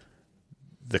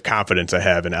confidence I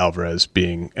have in Alvarez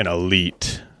being an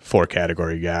elite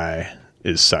 4-category guy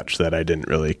is such that I didn't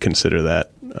really consider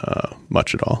that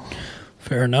much at all.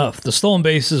 Fair enough. The stolen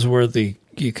bases were the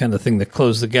kind of thing that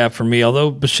closed the gap for me,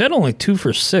 although Bichette only 2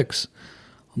 for 6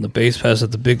 on the base pass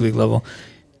at the big league level.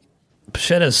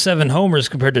 Bichette has 7 homers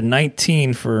compared to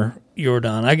 19 for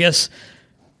Yordan. I guess,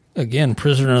 again,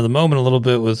 prisoner of the moment a little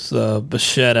bit with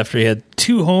Bichette after he had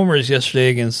 2 homers yesterday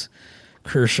against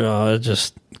Kershaw.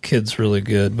 Kid's really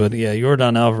good. But, yeah,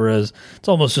 Yordan Alvarez, it's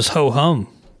almost just ho-hum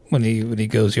when he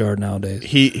goes yard nowadays.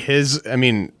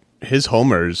 His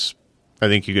homers, I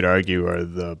think you could argue, are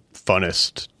the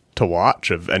funnest to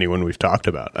watch of anyone we've talked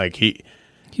about. Like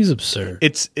he's absurd.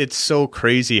 It's so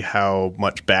crazy how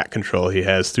much bat control he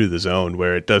has through the zone,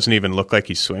 where it doesn't even look like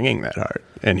he's swinging that hard,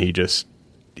 and he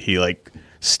like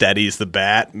steadies the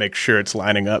bat, makes sure it's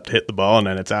lining up to hit the ball, and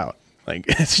then it's out. Like,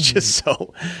 it's just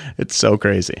it's so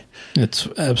crazy. It's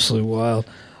absolutely wild.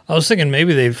 I was thinking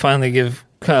maybe they'd finally give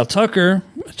Kyle Tucker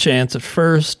a chance at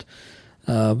first.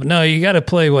 But no, you got to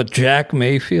play Jack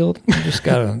Mayfield. You just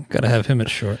got to have him at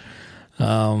short.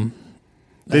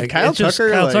 Did Kyle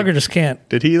Tucker just can't.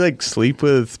 Did he like sleep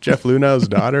with Jeff Lunau's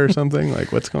daughter or something?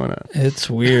 Like, what's going on? It's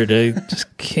weird. They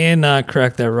just cannot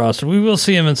crack that roster. We will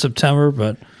see him in September,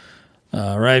 but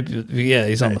right? Yeah,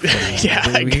 he's on the field. Yeah,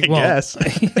 I guess.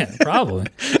 Yeah, probably.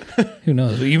 Who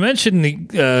knows? You mentioned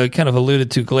the kind of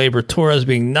alluded to Gleyber Torres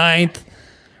being 9th.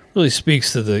 Really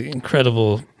speaks to the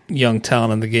incredible young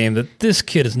talent in the game that this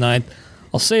kid is 9th.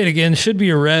 I'll say it again. Should be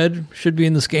a red. Should be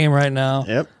in this game right now.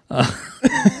 Yep.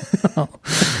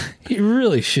 He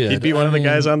really should. He'd be one of the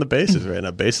guys on the bases right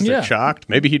now. Bases are chalked.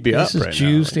 Maybe he'd be bases up right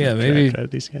juiced, now. Yeah, maybe.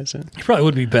 These guys in. He probably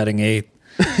would be betting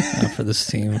 8th for this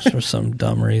team for some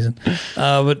dumb reason.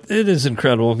 But it is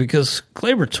incredible because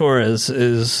Gleyber Torres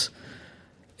is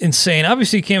insane.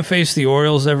 Obviously, he can't face the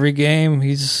Orioles every game.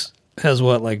 Has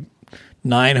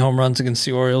 9 home runs against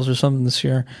the Orioles or something this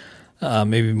year.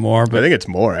 Maybe more. But I think it's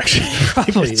more, actually.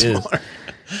 Probably is.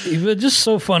 But just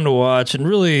so fun to watch. And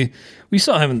really, we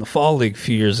saw him in the Fall League a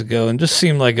few years ago and just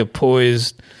seemed like a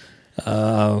poised,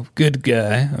 good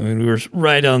guy. I mean, we were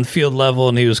right on field level,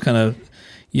 and he was kind of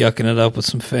yucking it up with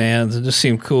some fans. It just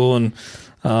seemed cool. And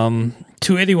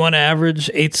 281 average,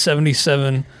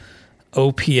 877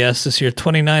 OPS this year,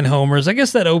 29 homers. I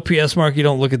guess that OPS mark, you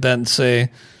don't look at that and say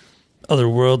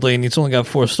otherworldly, and he's only got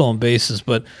 4 stolen bases.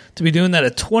 But to be doing that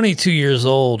at 22 years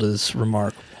old is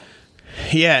remarkable.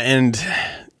 Yeah, and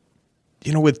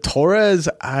with Torres,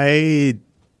 there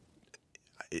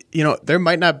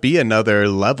might not be another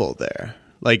level there.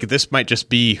 Like, this might just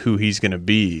be who he's going to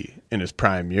be in his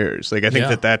prime years. Like, I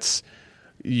think that's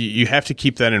you have to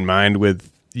keep that in mind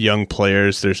with young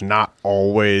players. There's not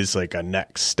always like a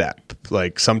next step.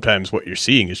 Like, sometimes what you're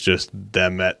seeing is just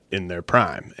them in their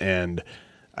prime, and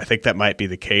I think that might be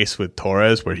the case with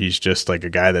Torres, where he's just like a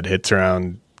guy that hits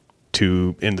around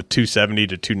in the 270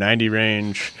 to 290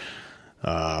 range,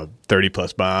 30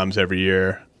 plus bombs every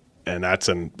year, and that's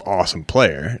an awesome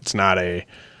player. It's not a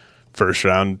first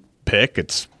round pick,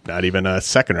 it's not even a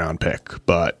second round pick,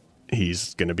 but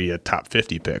he's going to be a top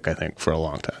 50 pick, I think, for a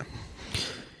long time.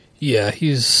 Yeah,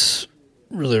 he's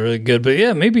really, really good. But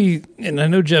yeah, maybe, and I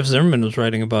know Jeff Zimmerman was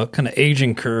writing about kind of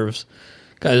aging curves,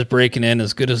 guys breaking in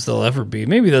as good as they'll ever be.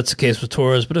 Maybe that's the case with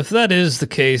Torres, but if that is the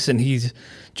case and he's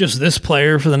just this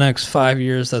player for the next 5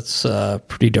 years, that's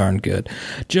pretty darn good.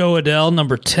 Joe Adell,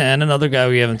 number 10, another guy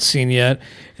we haven't seen yet.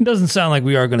 It doesn't sound like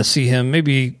we are going to see him.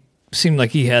 Maybe seemed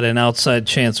like he had an outside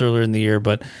chance earlier in the year,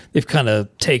 but they've kind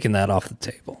of taken that off the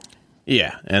table.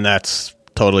 Yeah, and that's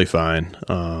totally fine.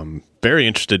 Very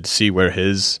interested to see where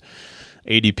his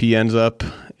ADP ends up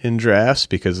in drafts,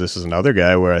 because this is another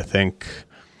guy where I think,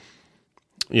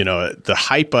 the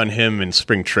hype on him in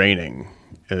spring training,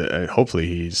 hopefully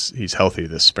he's healthy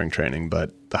this spring training,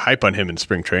 but the hype on him in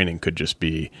spring training could just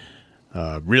be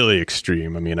really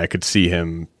extreme. I mean, I could see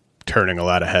him turning a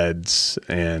lot of heads,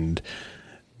 and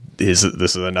this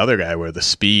is another guy where the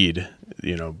speed,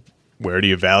 where do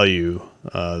you value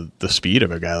the speed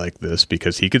of a guy like this?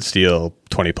 Because he could steal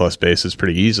 20-plus bases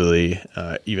pretty easily,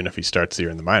 even if he starts the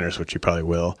year in the minors, which he probably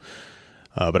will.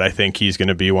 But I think he's going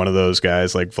to be one of those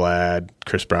guys like Vlad,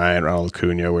 Chris Bryant, Ronald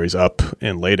Acuna, where he's up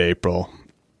in late April.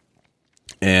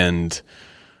 And,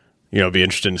 be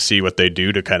interesting to see what they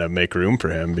do to kind of make room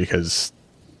for him, because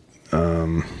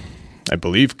I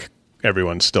believe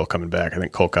everyone's still coming back. I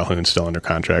think Cole Calhoun's still under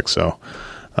contract, so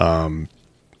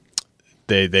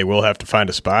they will have to find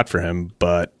a spot for him,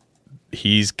 but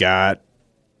he's got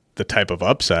the type of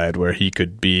upside where he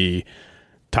could be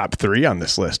top 3 on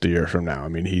this list a year from now. I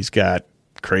mean, he's got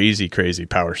crazy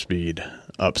power speed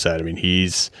upside. I mean,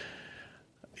 he's,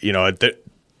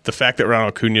 the fact that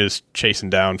Ronald Acuna is chasing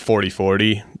down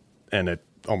 40-40 and it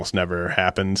almost never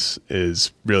happens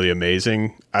is really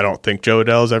amazing. I don't think Joe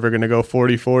Adell is ever going to go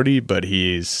 40-40, but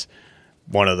he's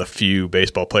one of the few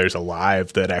baseball players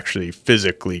alive that actually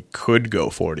physically could go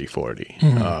 40-40.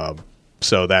 Mm-hmm.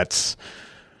 So that's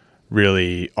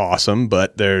really awesome,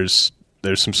 but there's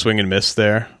some swing and miss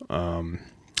there.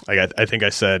 I think I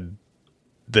said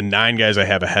the 9 guys I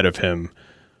have ahead of him,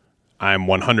 I'm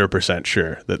 100%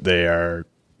 sure that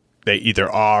they either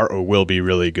are or will be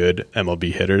really good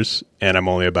MLB hitters, and I'm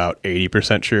only about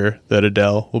 80% sure that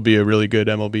Adell will be a really good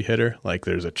MLB hitter. Like,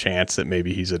 there's a chance that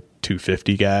maybe he's a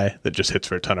 250 guy that just hits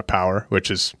for a ton of power,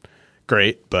 which is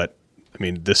great, but I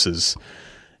mean, this is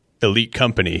elite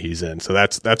company he's in, so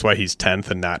that's why he's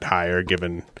 10th and not higher,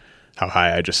 given how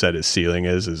high I just said his ceiling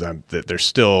is that there's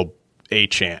still a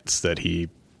chance that he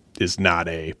is not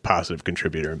a positive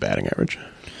contributor in batting average.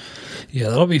 Yeah,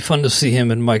 that'll be fun to see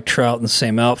him and Mike Trout in the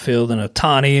same outfield, and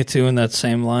Ohtani too in that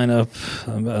same lineup.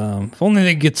 If only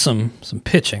they get some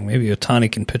pitching. Maybe Ohtani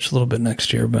can pitch a little bit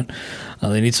next year, but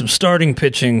they need some starting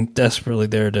pitching desperately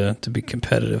there to be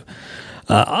competitive.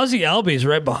 Ozzie Albies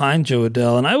right behind Joe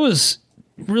Adell, and I was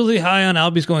really high on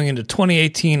Albies going into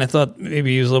 2018. I thought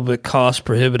maybe he was a little bit cost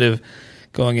prohibitive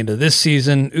going into this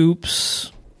season. Oops,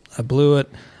 I blew it.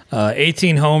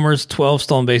 18 homers, 12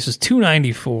 stolen bases,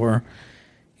 294.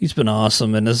 He's been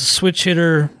awesome. And as a switch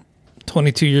hitter,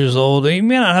 22 years old, he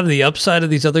may not have the upside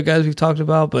of these other guys we've talked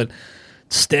about, but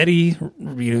steady,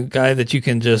 guy that you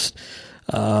can just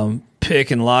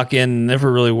pick and lock in and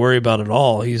never really worry about at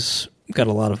all. He's got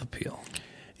a lot of appeal.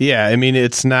 Yeah, I mean,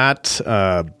 it's not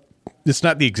the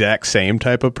exact same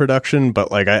type of production,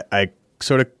 but like I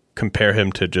sort of compare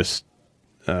him to just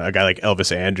a guy like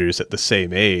Elvis Andrus at the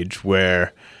same age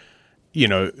where,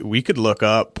 we could look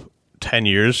up 10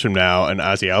 years from now, and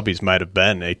Ozzie Albies might have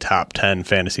been a top 10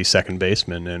 fantasy second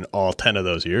baseman in all 10 of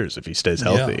those years if he stays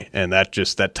healthy. Yeah. And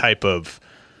that type of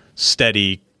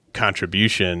steady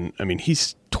contribution, I mean,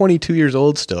 he's 22 years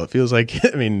old still. It feels like,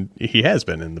 he has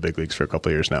been in the big leagues for a couple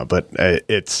of years now, but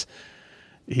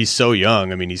he's so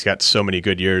young. I mean, he's got so many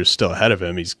good years still ahead of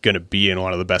him. He's going to be in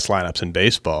one of the best lineups in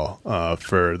baseball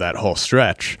for that whole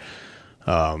stretch.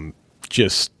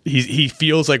 He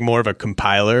feels like more of a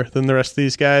compiler than the rest of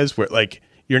these guys, where like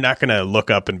you're not going to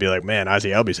look up and be like, man,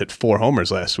 Ozzie Albies hit 4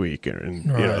 homers last week,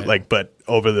 but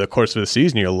over the course of the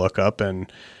season you'll look up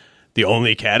and the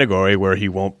only category where he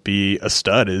won't be a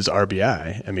stud is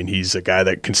RBI. I mean, he's a guy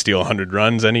that can steal 100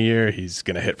 runs any year. He's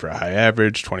going to hit for a high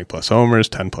average, 20 plus homers,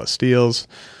 10 plus steals.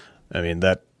 I mean,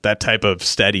 that type of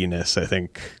steadiness I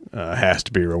think has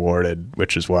to be rewarded,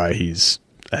 which is why he's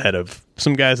ahead of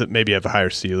some guys that maybe have a higher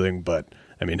ceiling, but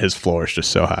I mean, his floor is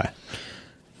just so high.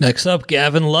 Next up,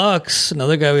 Gavin Lux,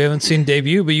 another guy we haven't seen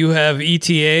debut, but you have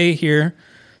ETA here,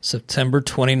 September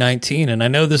 2019. And I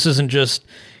know this isn't just,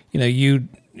 you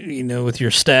with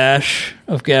your stash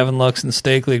of Gavin Lux in the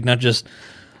Stake League, not just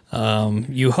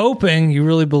you hoping, you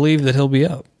really believe that he'll be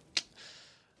up.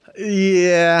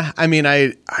 Yeah. I mean,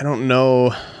 I don't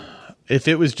know if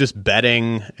it was just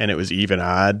betting and it was even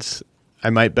odds, I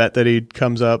might bet that he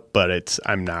comes up, but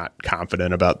I'm not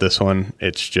confident about this one.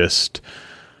 It's just,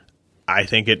 I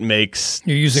think it makes...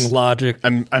 You're using logic.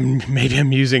 I'm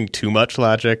using too much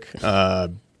logic.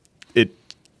 It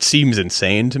seems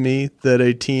insane to me that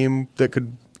a team that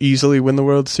could easily win the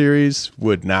World Series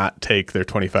would not take their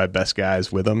 25 best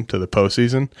guys with them to the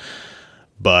postseason.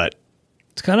 But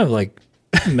it's kind of like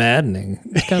maddening.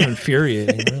 It's kind of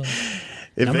infuriating,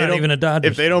 really. I'm not even a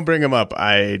Dodgers. If they don't bring him up,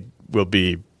 I will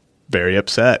be very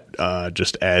upset,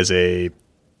 just as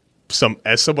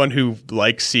someone who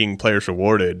likes seeing players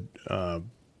rewarded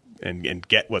and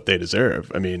get what they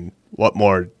deserve. I mean, what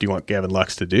more do you want Gavin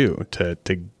Lux to do to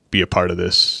be a part of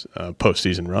this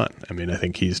postseason run? I mean, I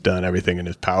think he's done everything in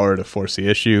his power to force the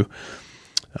issue.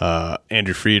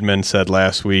 Andrew Friedman said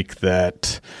last week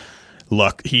that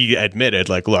he admitted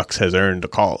Lux has earned a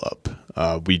call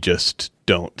up. We just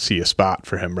don't see a spot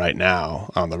for him right now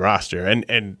on the roster.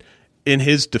 And in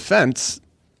his defense,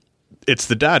 it's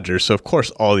the Dodgers, so of course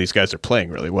all these guys are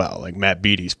playing really well. Like Matt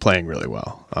Beaty's playing really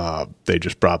well. They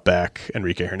just brought back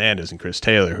Enrique Hernandez and Chris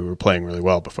Taylor, who were playing really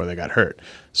well before they got hurt.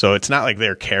 So it's not like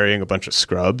they're carrying a bunch of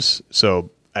scrubs.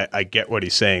 So I get what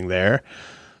he's saying there,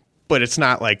 but it's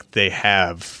not like they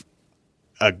have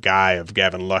a guy of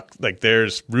Gavin Lux. Like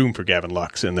there's room for Gavin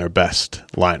Lux in their best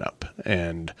lineup,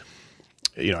 and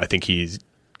I think he's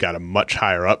got a much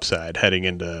higher upside heading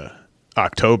into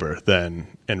October than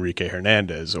Enrique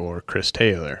Hernandez or Chris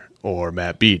Taylor or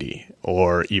Matt Beaty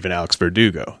or even Alex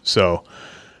Verdugo. So,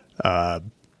 I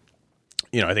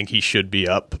think he should be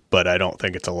up, but I don't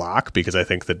think it's a lock because I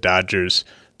think the Dodgers,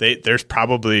 there's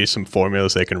probably some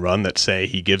formulas they can run that say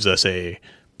he gives us a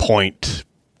point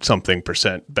something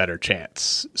 % better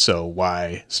chance. So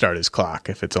why start his clock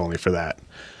if it's only for that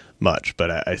much?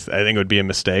 But I think it would be a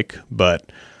mistake. But,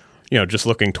 just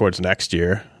looking towards next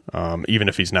year, even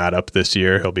if he's not up this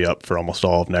year, he'll be up for almost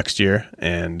all of next year.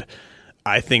 And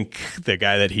I think the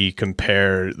guy that he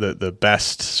compared, the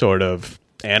best sort of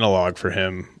analog for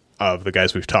him of the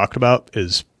guys we've talked about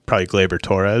is probably Gleyber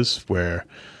Torres, where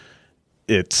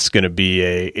it's going to be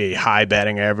a high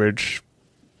batting average,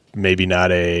 maybe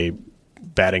not a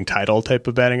batting title type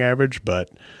of batting average, but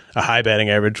a high batting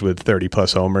average with 30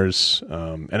 plus homers.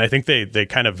 And I think they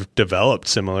kind of developed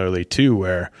similarly too,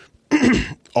 where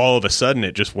all of a sudden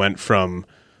it just went from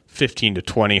 15 to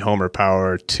 20 homer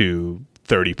power to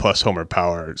 30 plus homer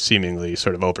power seemingly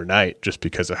sort of overnight just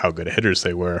because of how good hitters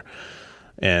they were.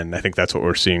 And I think that's what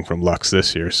we're seeing from Lux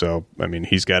this year. So, I mean,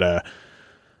 he's got a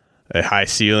high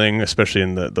ceiling, especially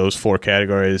in those 4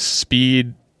 categories.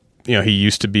 Speed, he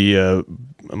used to be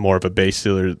more of a base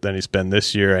stealer than he's been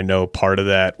this year. I know part of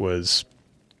that was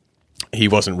he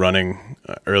wasn't running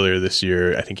earlier this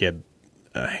year. I think he had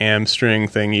a hamstring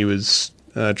thing he was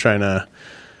trying to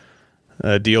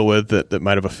deal with that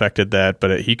might have affected that.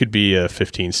 But he could be a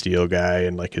 15 steal guy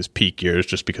in like his peak years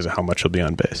just because of how much he'll be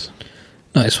on base.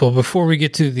 Nice. Well, before we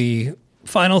get to the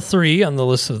final 3 on the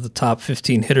list of the top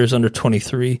 15 hitters under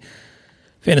 23,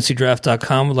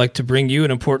 FantasyDraft.com would like to bring you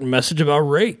an important message about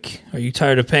Rake. Are you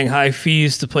tired of paying high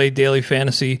fees to play daily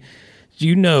fantasy? Do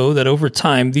you know that over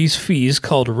time, these fees,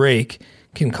 called Rake,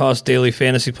 can cost daily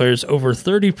fantasy players over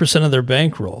 30% of their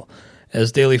bankroll?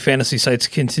 As daily fantasy sites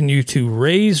continue to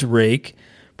raise Rake,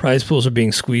 prize pools are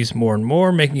being squeezed more and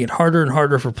more, making it harder and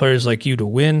harder for players like you to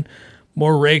win.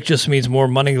 More Rake just means more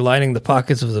money lining the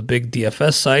pockets of the big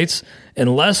DFS sites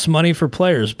and less money for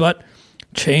players. But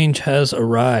change has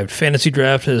arrived. Fantasy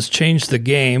Draft has changed the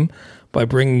game by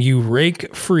bringing you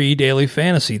Rake-free daily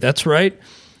fantasy. That's right.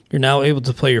 You're now able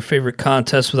to play your favorite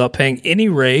contests without paying any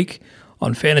Rake.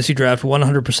 On Fantasy Draft,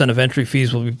 100% of entry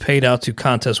fees will be paid out to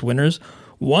contest winners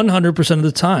 100% of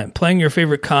the time. Playing your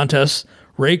favorite contests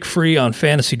Rake-free on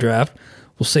Fantasy Draft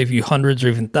will save you hundreds or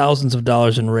even thousands of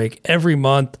dollars in Rake every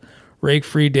month.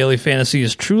 Rake-free daily fantasy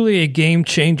is truly a game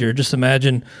changer. Just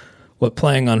imagine what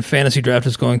playing on Fantasy Draft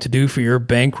is going to do for your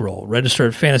bankroll. Register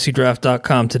at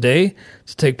FantasyDraft.com today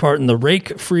to take part in the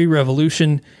Rake-free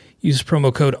revolution. Use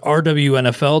promo code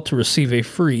RWNFL to receive a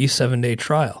free 7-day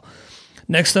trial.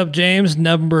 Next up, James,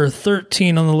 number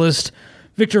 13 on the list,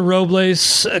 Victor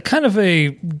Robles. Kind of a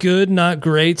good, not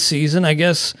great season. I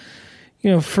guess,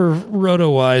 for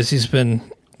roto-wise, he's been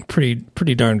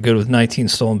pretty darn good with 19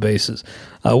 stolen bases.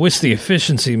 Wish the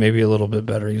efficiency maybe a little bit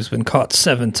better. He's been caught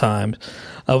 7 times.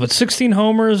 But 16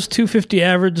 homers, 250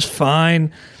 average is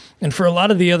fine. And for a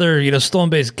lot of the other, stolen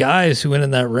base guys who went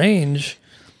in that range,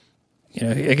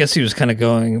 I guess he was kind of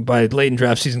going by late in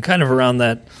draft season, kind of around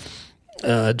that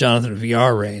Jonathan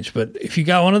VR range. But if you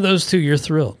got one of those 2, you're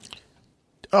thrilled.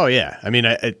 Oh, yeah. I mean,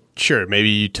 sure, maybe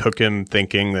you took him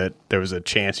thinking that there was a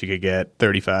chance you could get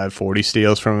 35, 40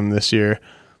 steals from him this year.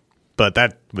 But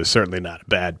that was certainly not a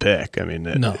bad pick. I mean,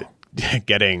 no.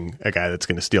 Getting a guy that's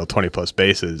going to steal 20-plus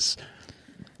bases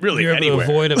really You're anywhere. Able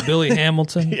to avoid a Billy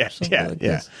Hamilton? yeah.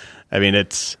 This. I mean,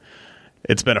 it's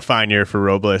been a fine year for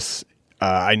Robles.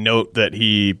 I note that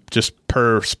he, just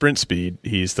per sprint speed,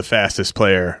 he's the fastest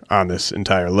player on this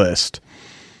entire list.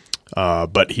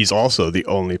 But he's also the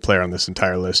only player on this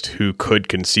entire list who could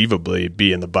conceivably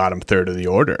be in the bottom third of the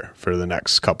order for the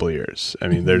next couple of years. I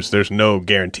mean, there's no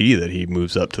guarantee that he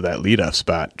moves up to that leadoff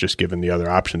spot, just given the other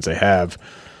options they have.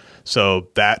 So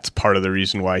that's part of the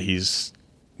reason why he's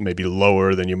maybe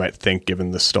lower than you might think, given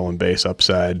the stolen base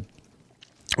upside.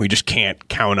 We just can't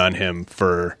count on him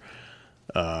for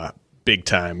big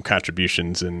time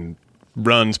contributions and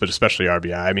runs, but especially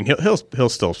RBI. I mean, he'll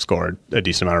still score a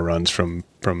decent amount of runs from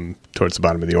towards the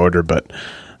bottom of the order, but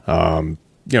when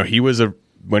he was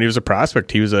a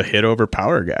prospect, he was a hit over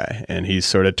power guy, and he's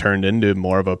sort of turned into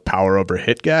more of a power over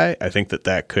hit guy. I think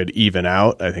that could even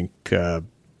out. I think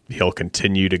he'll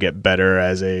continue to get better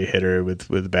as a hitter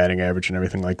with batting average and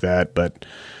everything like that. But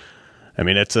I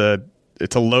mean, it's a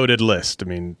loaded list. I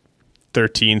mean,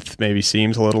 13th maybe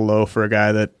seems a little low for a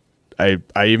guy that I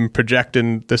even project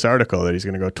in this article that he's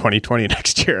going to go 2020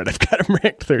 next year, and I've got him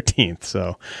ranked 13th.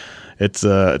 So it's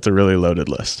a really loaded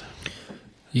list.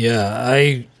 Yeah,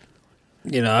 I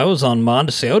was on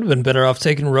Mondesi. I would have been better off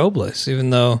taking Robles, even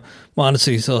though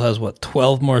Mondesi still has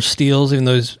 12 more steals, even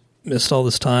though he's missed all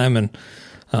this time,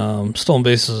 and stolen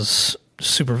bases is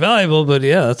super valuable. But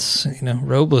yeah, that's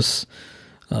Robles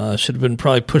should have been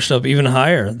probably pushed up even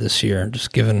higher this year,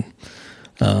 just given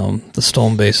the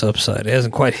stolen base upside. It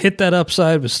hasn't quite hit that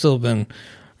upside, but still been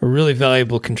a really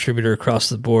valuable contributor across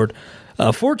the board.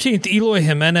 14th, Eloy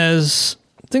Jimenez.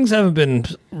 Things haven't been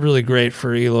really great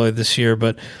for Eloy this year,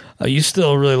 but you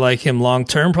still really like him long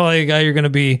term. Probably a guy you're going to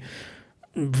be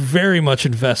very much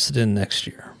invested in next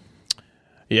year.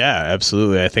 Yeah,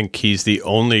 absolutely. I think he's the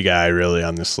only guy really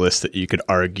on this list that you could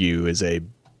argue is a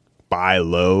buy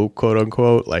low, quote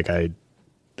unquote. Like I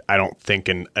don't think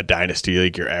in a dynasty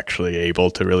league you're actually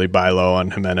able to really buy low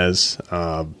on Jimenez.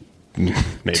 Maybe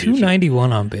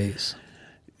 291 on base.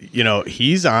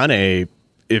 He's on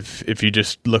if you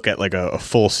just look at like a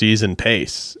full season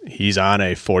pace, he's on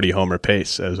a 40 homer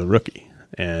pace as a rookie,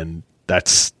 and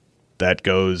that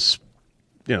goes.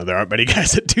 There aren't many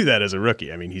guys that do that as a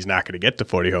rookie. I mean, he's not going to get to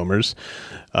 40 homers,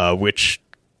 which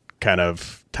kind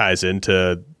of ties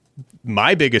into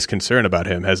my biggest concern about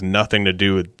him has nothing to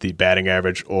do with the batting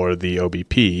average or the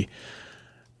OBP.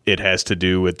 It has to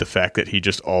do with the fact that he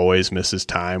just always misses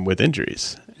time with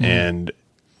injuries. And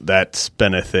that's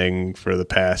been a thing for the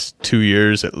past 2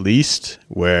 years at least,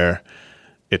 where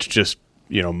it's just,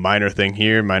 minor thing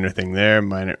here, minor thing there,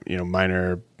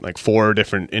 minor, like 4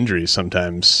 different injuries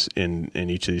sometimes in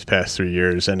each of these past 3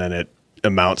 years. And then it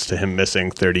amounts to him missing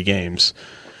 30 games.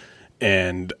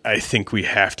 And I think we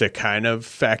have to kind of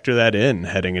factor that in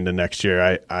heading into next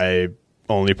year. I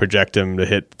only project him to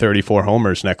hit 34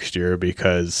 homers next year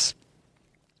because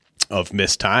of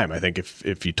missed time. I think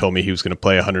if you told me he was going to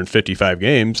play 155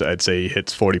 games, I'd say he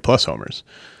hits 40-plus homers.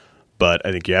 But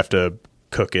I think you have to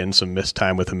cook in some missed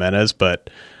time with Jimenez. But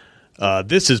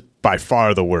this is by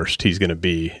far the worst he's going to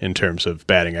be in terms of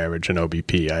batting average and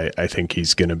OBP. I think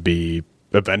he's going to be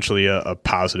eventually a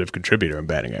positive contributor in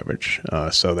batting average.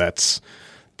 So that's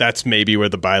maybe where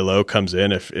the buy low comes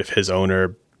in. If his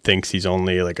owner thinks he's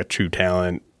only like a true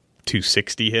talent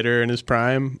 260 hitter in his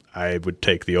prime, I would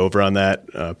take the over on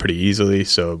that pretty easily.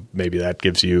 So maybe that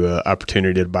gives you an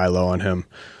opportunity to buy low on him.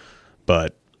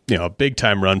 But a big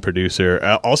time run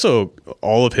producer. Also,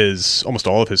 almost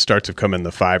all of his starts have come in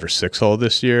the 5 or 6 hole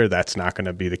this year. That's not going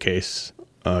to be the case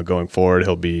going forward.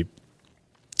 He'll be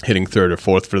hitting 3rd or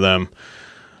 4th for them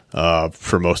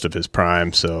for most of his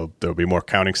prime. So there'll be more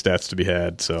counting stats to be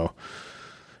had. So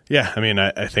yeah, I mean,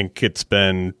 I think it's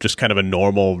been just kind of a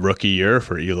normal rookie year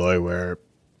for Eloy, where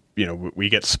we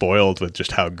get spoiled with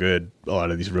just how good a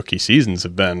lot of these rookie seasons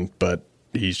have been, but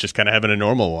he's just kind of having a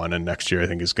normal one, and next year I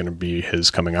think is going to be his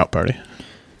coming out party.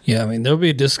 Yeah, I mean, there'll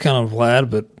be a discount on Vlad,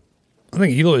 but I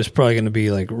think Eloy is probably going to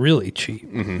be like really cheap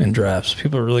in drafts.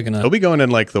 People are really going to. He'll be going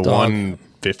in like the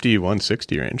 150,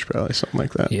 160 range, probably something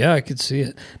like that. Yeah, I could see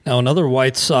it. Now another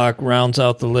White Sox rounds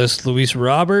out the list. Luis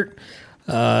Robert,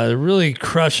 really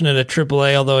crushing it at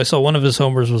AAA. Although I saw one of his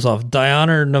homers was off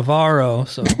Dioner Navarro,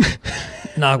 so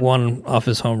knock one off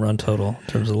his home run total in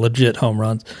terms of legit home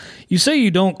runs. You say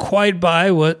you don't quite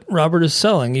buy what Robert is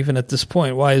selling, even at this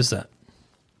point. Why is that?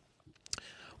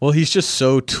 Well, he's just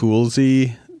so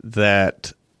toolsy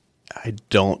that I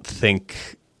don't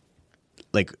think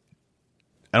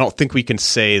we can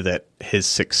say that his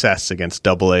success against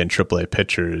AA and AAA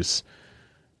pitchers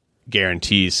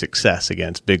guarantees success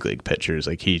against big league pitchers.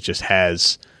 Like, he just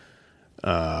has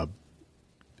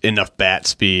enough bat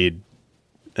speed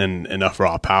and enough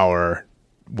raw power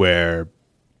where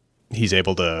he's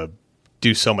able to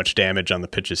do so much damage on the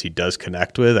pitches he does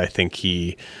connect with. I think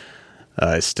he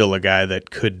is still a guy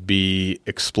that could be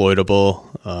exploitable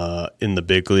in the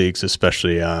big leagues,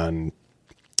 especially on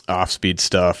off-speed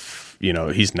stuff.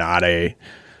 He's not a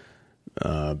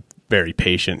very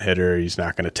patient hitter. He's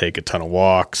not going to take a ton of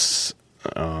walks.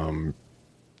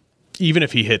 Even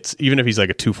if he's like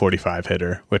a 245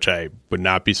 hitter, which I would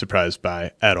not be surprised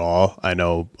by at all. I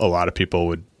know a lot of people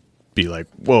would be like,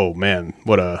 whoa, man,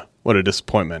 what a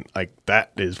disappointment. Like,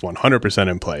 that is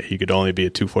 100% in play. He could only be a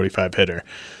 245 hitter.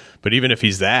 But even if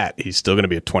he's that, he's still going to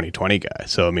be a 2020 guy.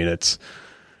 So, I mean, it's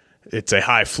a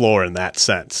high floor in that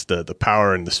sense. The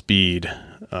power and the speed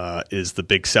is the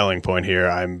big selling point here.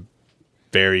 I'm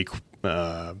very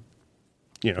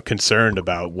concerned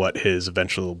about what his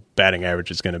eventual batting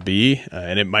average is going to be.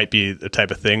 And it might be the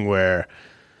type of thing where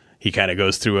he kind of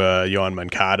goes through a Yoan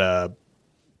Moncada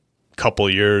couple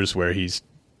years where he's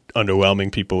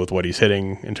underwhelming people with what he's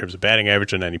hitting in terms of batting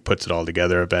average, and then he puts it all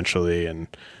together eventually and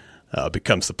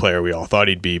becomes the player we all thought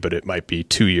he'd be, but it might be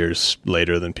 2 years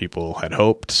later than people had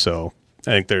hoped. So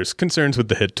I think there's concerns with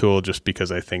the hit tool just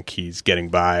because I think he's getting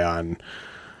by on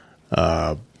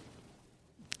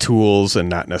tools and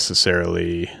not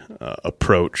necessarily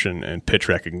approach and pitch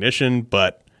recognition.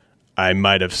 But I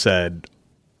might have said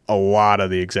a lot of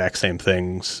the exact same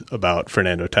things about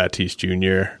Fernando Tatis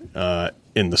Jr.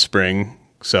 In the spring.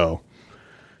 So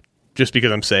just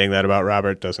because I'm saying that about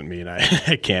Robert doesn't mean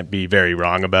I can't be very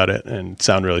wrong about it and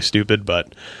sound really stupid.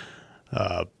 But,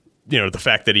 the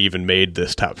fact that he even made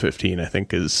this top 15, I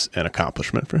think, is an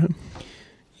accomplishment for him.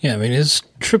 Yeah, I mean, his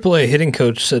AAA hitting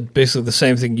coach said basically the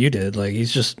same thing you did. Like,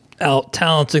 he's just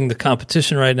out-talenting the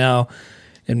competition right now.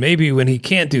 And maybe when he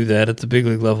can't do that at the big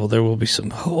league level, there will be some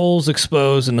holes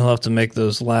exposed, and he'll have to make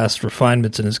those last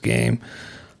refinements in his game.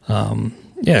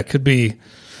 It could be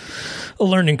a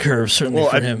learning curve, certainly,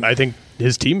 for him. I think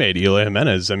his teammate, Eloy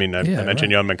Jimenez, I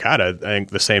mentioned Yoan Moncada. I think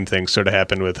the same thing sort of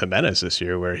happened with Jimenez this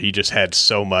year, where he just had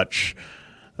so much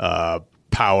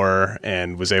power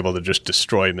and was able to just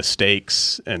destroy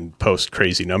mistakes and post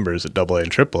crazy numbers at AA and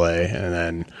AAA.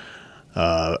 And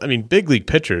then, big league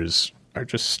pitchers are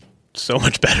just so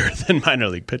much better than minor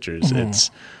league pitchers.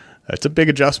 Mm-hmm. it's a big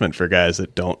adjustment for guys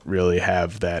that don't really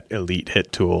have that elite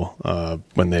hit tool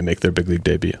when they make their big league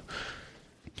debut.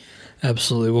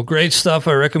 Absolutely. Well, great stuff.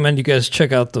 I recommend you guys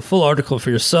check out the full article for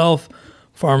yourself.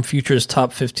 Farm Futures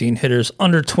top 15 hitters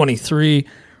under 23,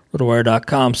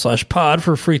 rotowire.com/pod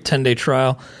for a free 10-day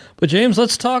trial. But James,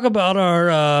 let's talk about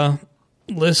our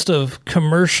list of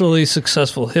commercially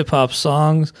successful hip-hop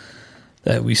songs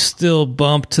that we still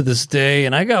bump to this day.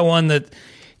 And I got one that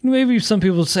maybe some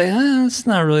people would say, it's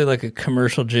not really like a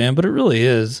commercial jam, but it really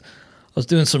is. I was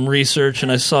doing some research,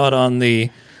 and I saw it on the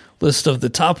list of the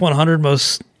top 100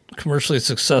 most commercially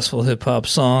successful hip-hop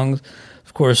songs.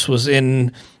 Of course, was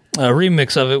in a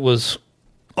remix of it was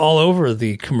all over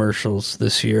the commercials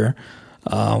this year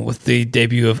with the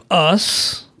debut of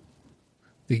Us,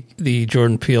 the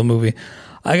Jordan Peele movie.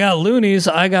 I got Looney's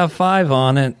I Got Five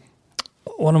on it,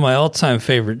 one of my all-time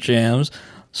favorite jams.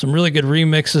 Some really good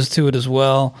remixes to it as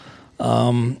well.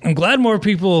 I'm glad more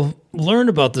people learned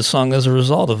about this song as a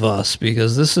result of Us,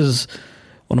 because this is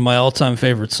one of my all-time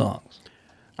favorite songs.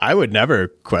 I would never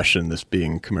question this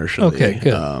being commercially. Okay,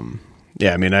 good.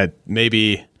 Yeah, I mean,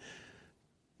 maybe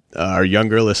our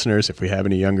younger listeners, if we have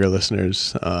any younger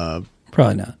listeners,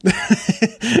 probably not.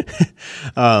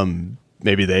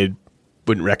 Maybe they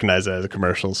wouldn't recognize that as a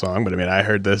commercial song. But I mean, I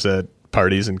heard this at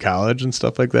parties in college and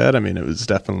stuff like that. I mean, it was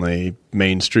definitely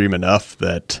mainstream enough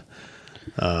that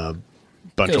a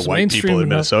bunch of white people in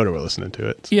Minnesota were listening to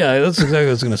it. Yeah, that's exactly what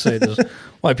I was going to say. There's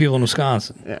white people in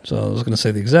Wisconsin. Yeah. So I was going to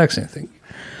say the exact same thing.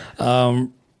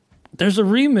 There's a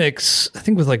remix, I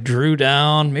think, with like Drew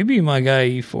Down, maybe my guy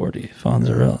E40,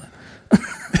 Fonzarelli.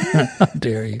 How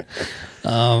dare you?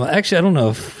 Actually, I don't know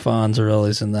if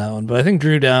Fonzarelli's in that one, but I think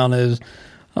Drew Down is.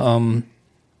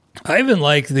 I even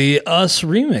like the Us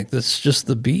remix. That's just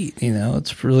the beat,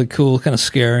 it's really cool, kind of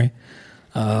scary.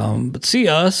 But see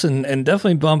Us and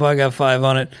definitely bump I Got Five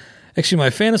on it. Actually, my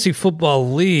fantasy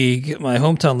football league, my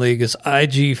hometown league, is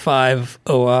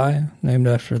IG5OI, named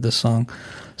after this song.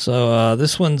 So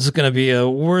this one's going to be a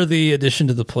worthy addition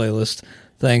to the playlist.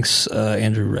 Thanks,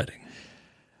 Andrew Redding.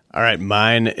 All right,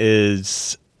 mine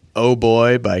is Oh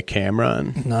Boy by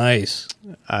Cameron. Nice.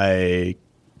 I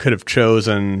could have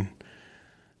chosen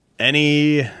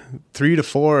any 3 to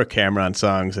 4 Cameron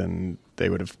songs, and they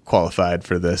would have qualified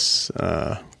for this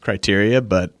criteria,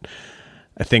 but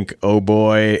I think Oh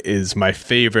Boy is my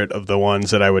favorite of the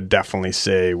ones that I would definitely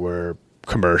say were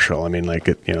commercial. I mean, like,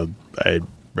 I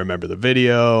remember the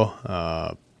video.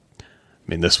 I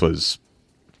mean, this was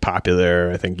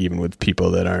popular, I think, even with people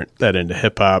that aren't that into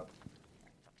hip-hop.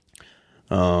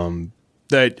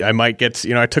 That I might get,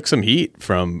 I took some heat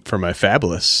for my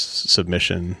Fabulous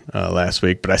submission last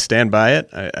week, but I stand by it.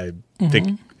 I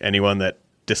think anyone that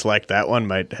disliked that one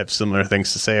might have similar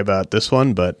things to say about this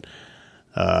one, but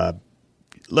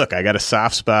look, I got a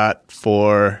soft spot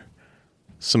for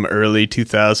some early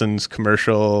 2000s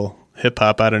commercial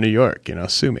hip-hop out of New York,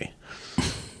 sue me.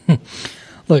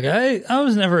 Look, I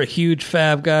was never a huge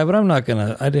Fab guy, but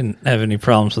I didn't have any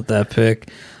problems with that pick.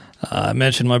 I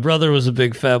mentioned my brother was a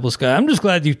big Fabulous guy. I'm just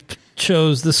glad you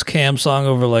chose this Cam song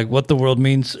over like What the World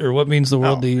Means or What Means the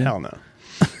World to You. Hell no.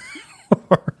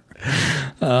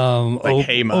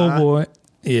 Hey Ma. Oh Boy.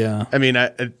 Yeah. I mean,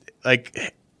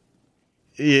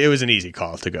 it was an easy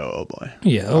call to go Oh Boy.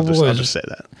 Yeah, I'll just say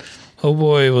that. Oh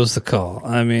Boy was the call.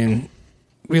 I mean,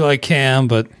 we like Cam,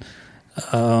 but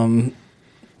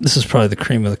this is probably the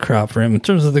cream of the crop for him in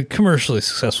terms of the commercially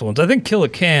successful ones. I think Kill a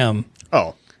Cam.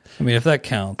 Oh. I mean, if that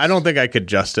counts. I don't think I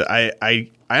could I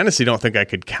honestly don't think I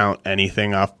could count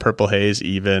anything off Purple Haze,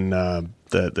 even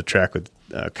the track with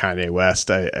Kanye West.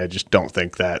 I just don't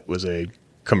think that was a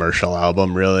commercial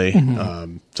album, really.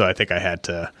 Mm-hmm. So I think I had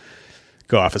to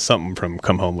go off of something from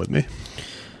Come Home With Me.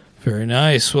 Very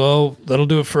nice. Well, that'll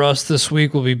do it for us this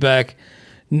week. We'll be back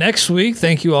next week.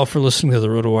 Thank you all for listening to the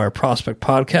RotoWire Prospect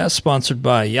Podcast, sponsored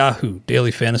by Yahoo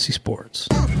Daily Fantasy Sports.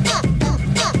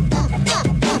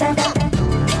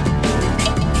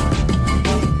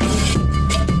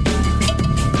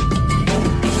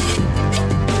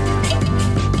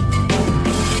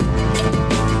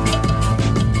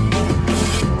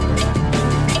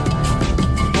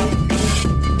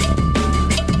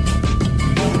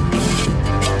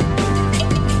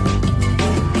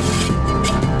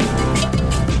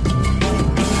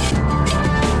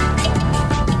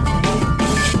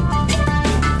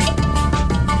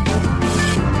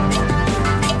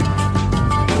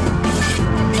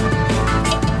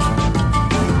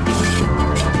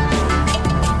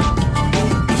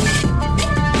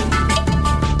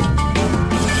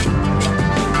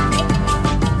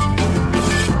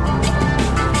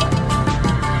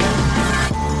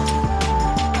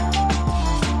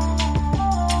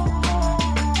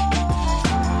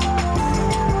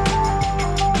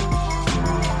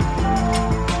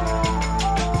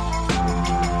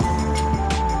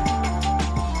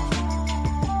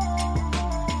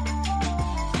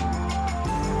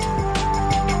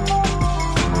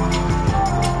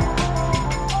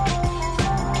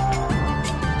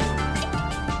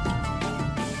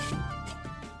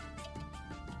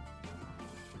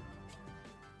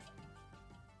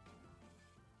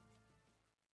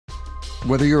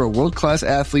 Whether you're a world-class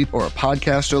athlete or a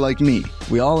podcaster like me,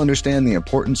 we all understand the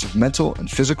importance of mental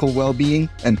and physical well-being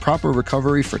and proper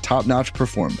recovery for top-notch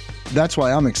performance. That's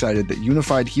why I'm excited that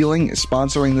Unified Healing is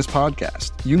sponsoring this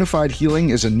podcast. Unified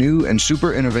Healing is a new and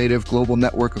super innovative global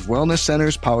network of wellness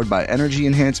centers powered by Energy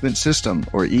Enhancement System,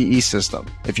 or EE System.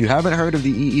 If you haven't heard of the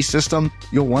EE System,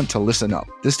 you'll want to listen up.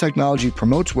 This technology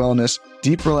promotes wellness,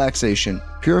 deep relaxation,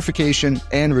 purification,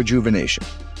 and rejuvenation.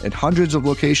 In hundreds of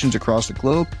locations across the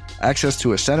globe, access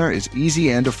to a center is easy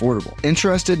and affordable.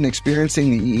 Interested in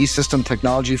experiencing the EE System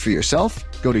technology for yourself?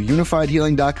 Go to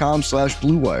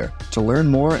unifiedhealing.com/bluewire to learn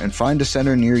more and find a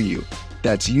center near you.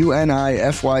 That's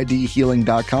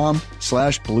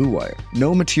unifydhealing.com/bluewire.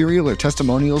 No material or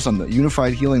testimonials on the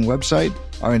Unified Healing website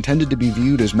are intended to be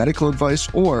viewed as medical advice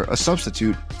or a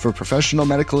substitute for professional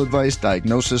medical advice,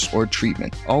 diagnosis, or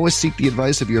treatment. Always seek the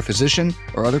advice of your physician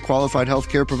or other qualified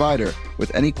healthcare provider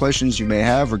with any questions you may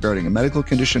have regarding a medical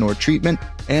condition or treatment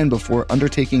and before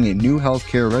undertaking a new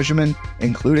healthcare regimen,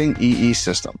 including EE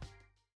System.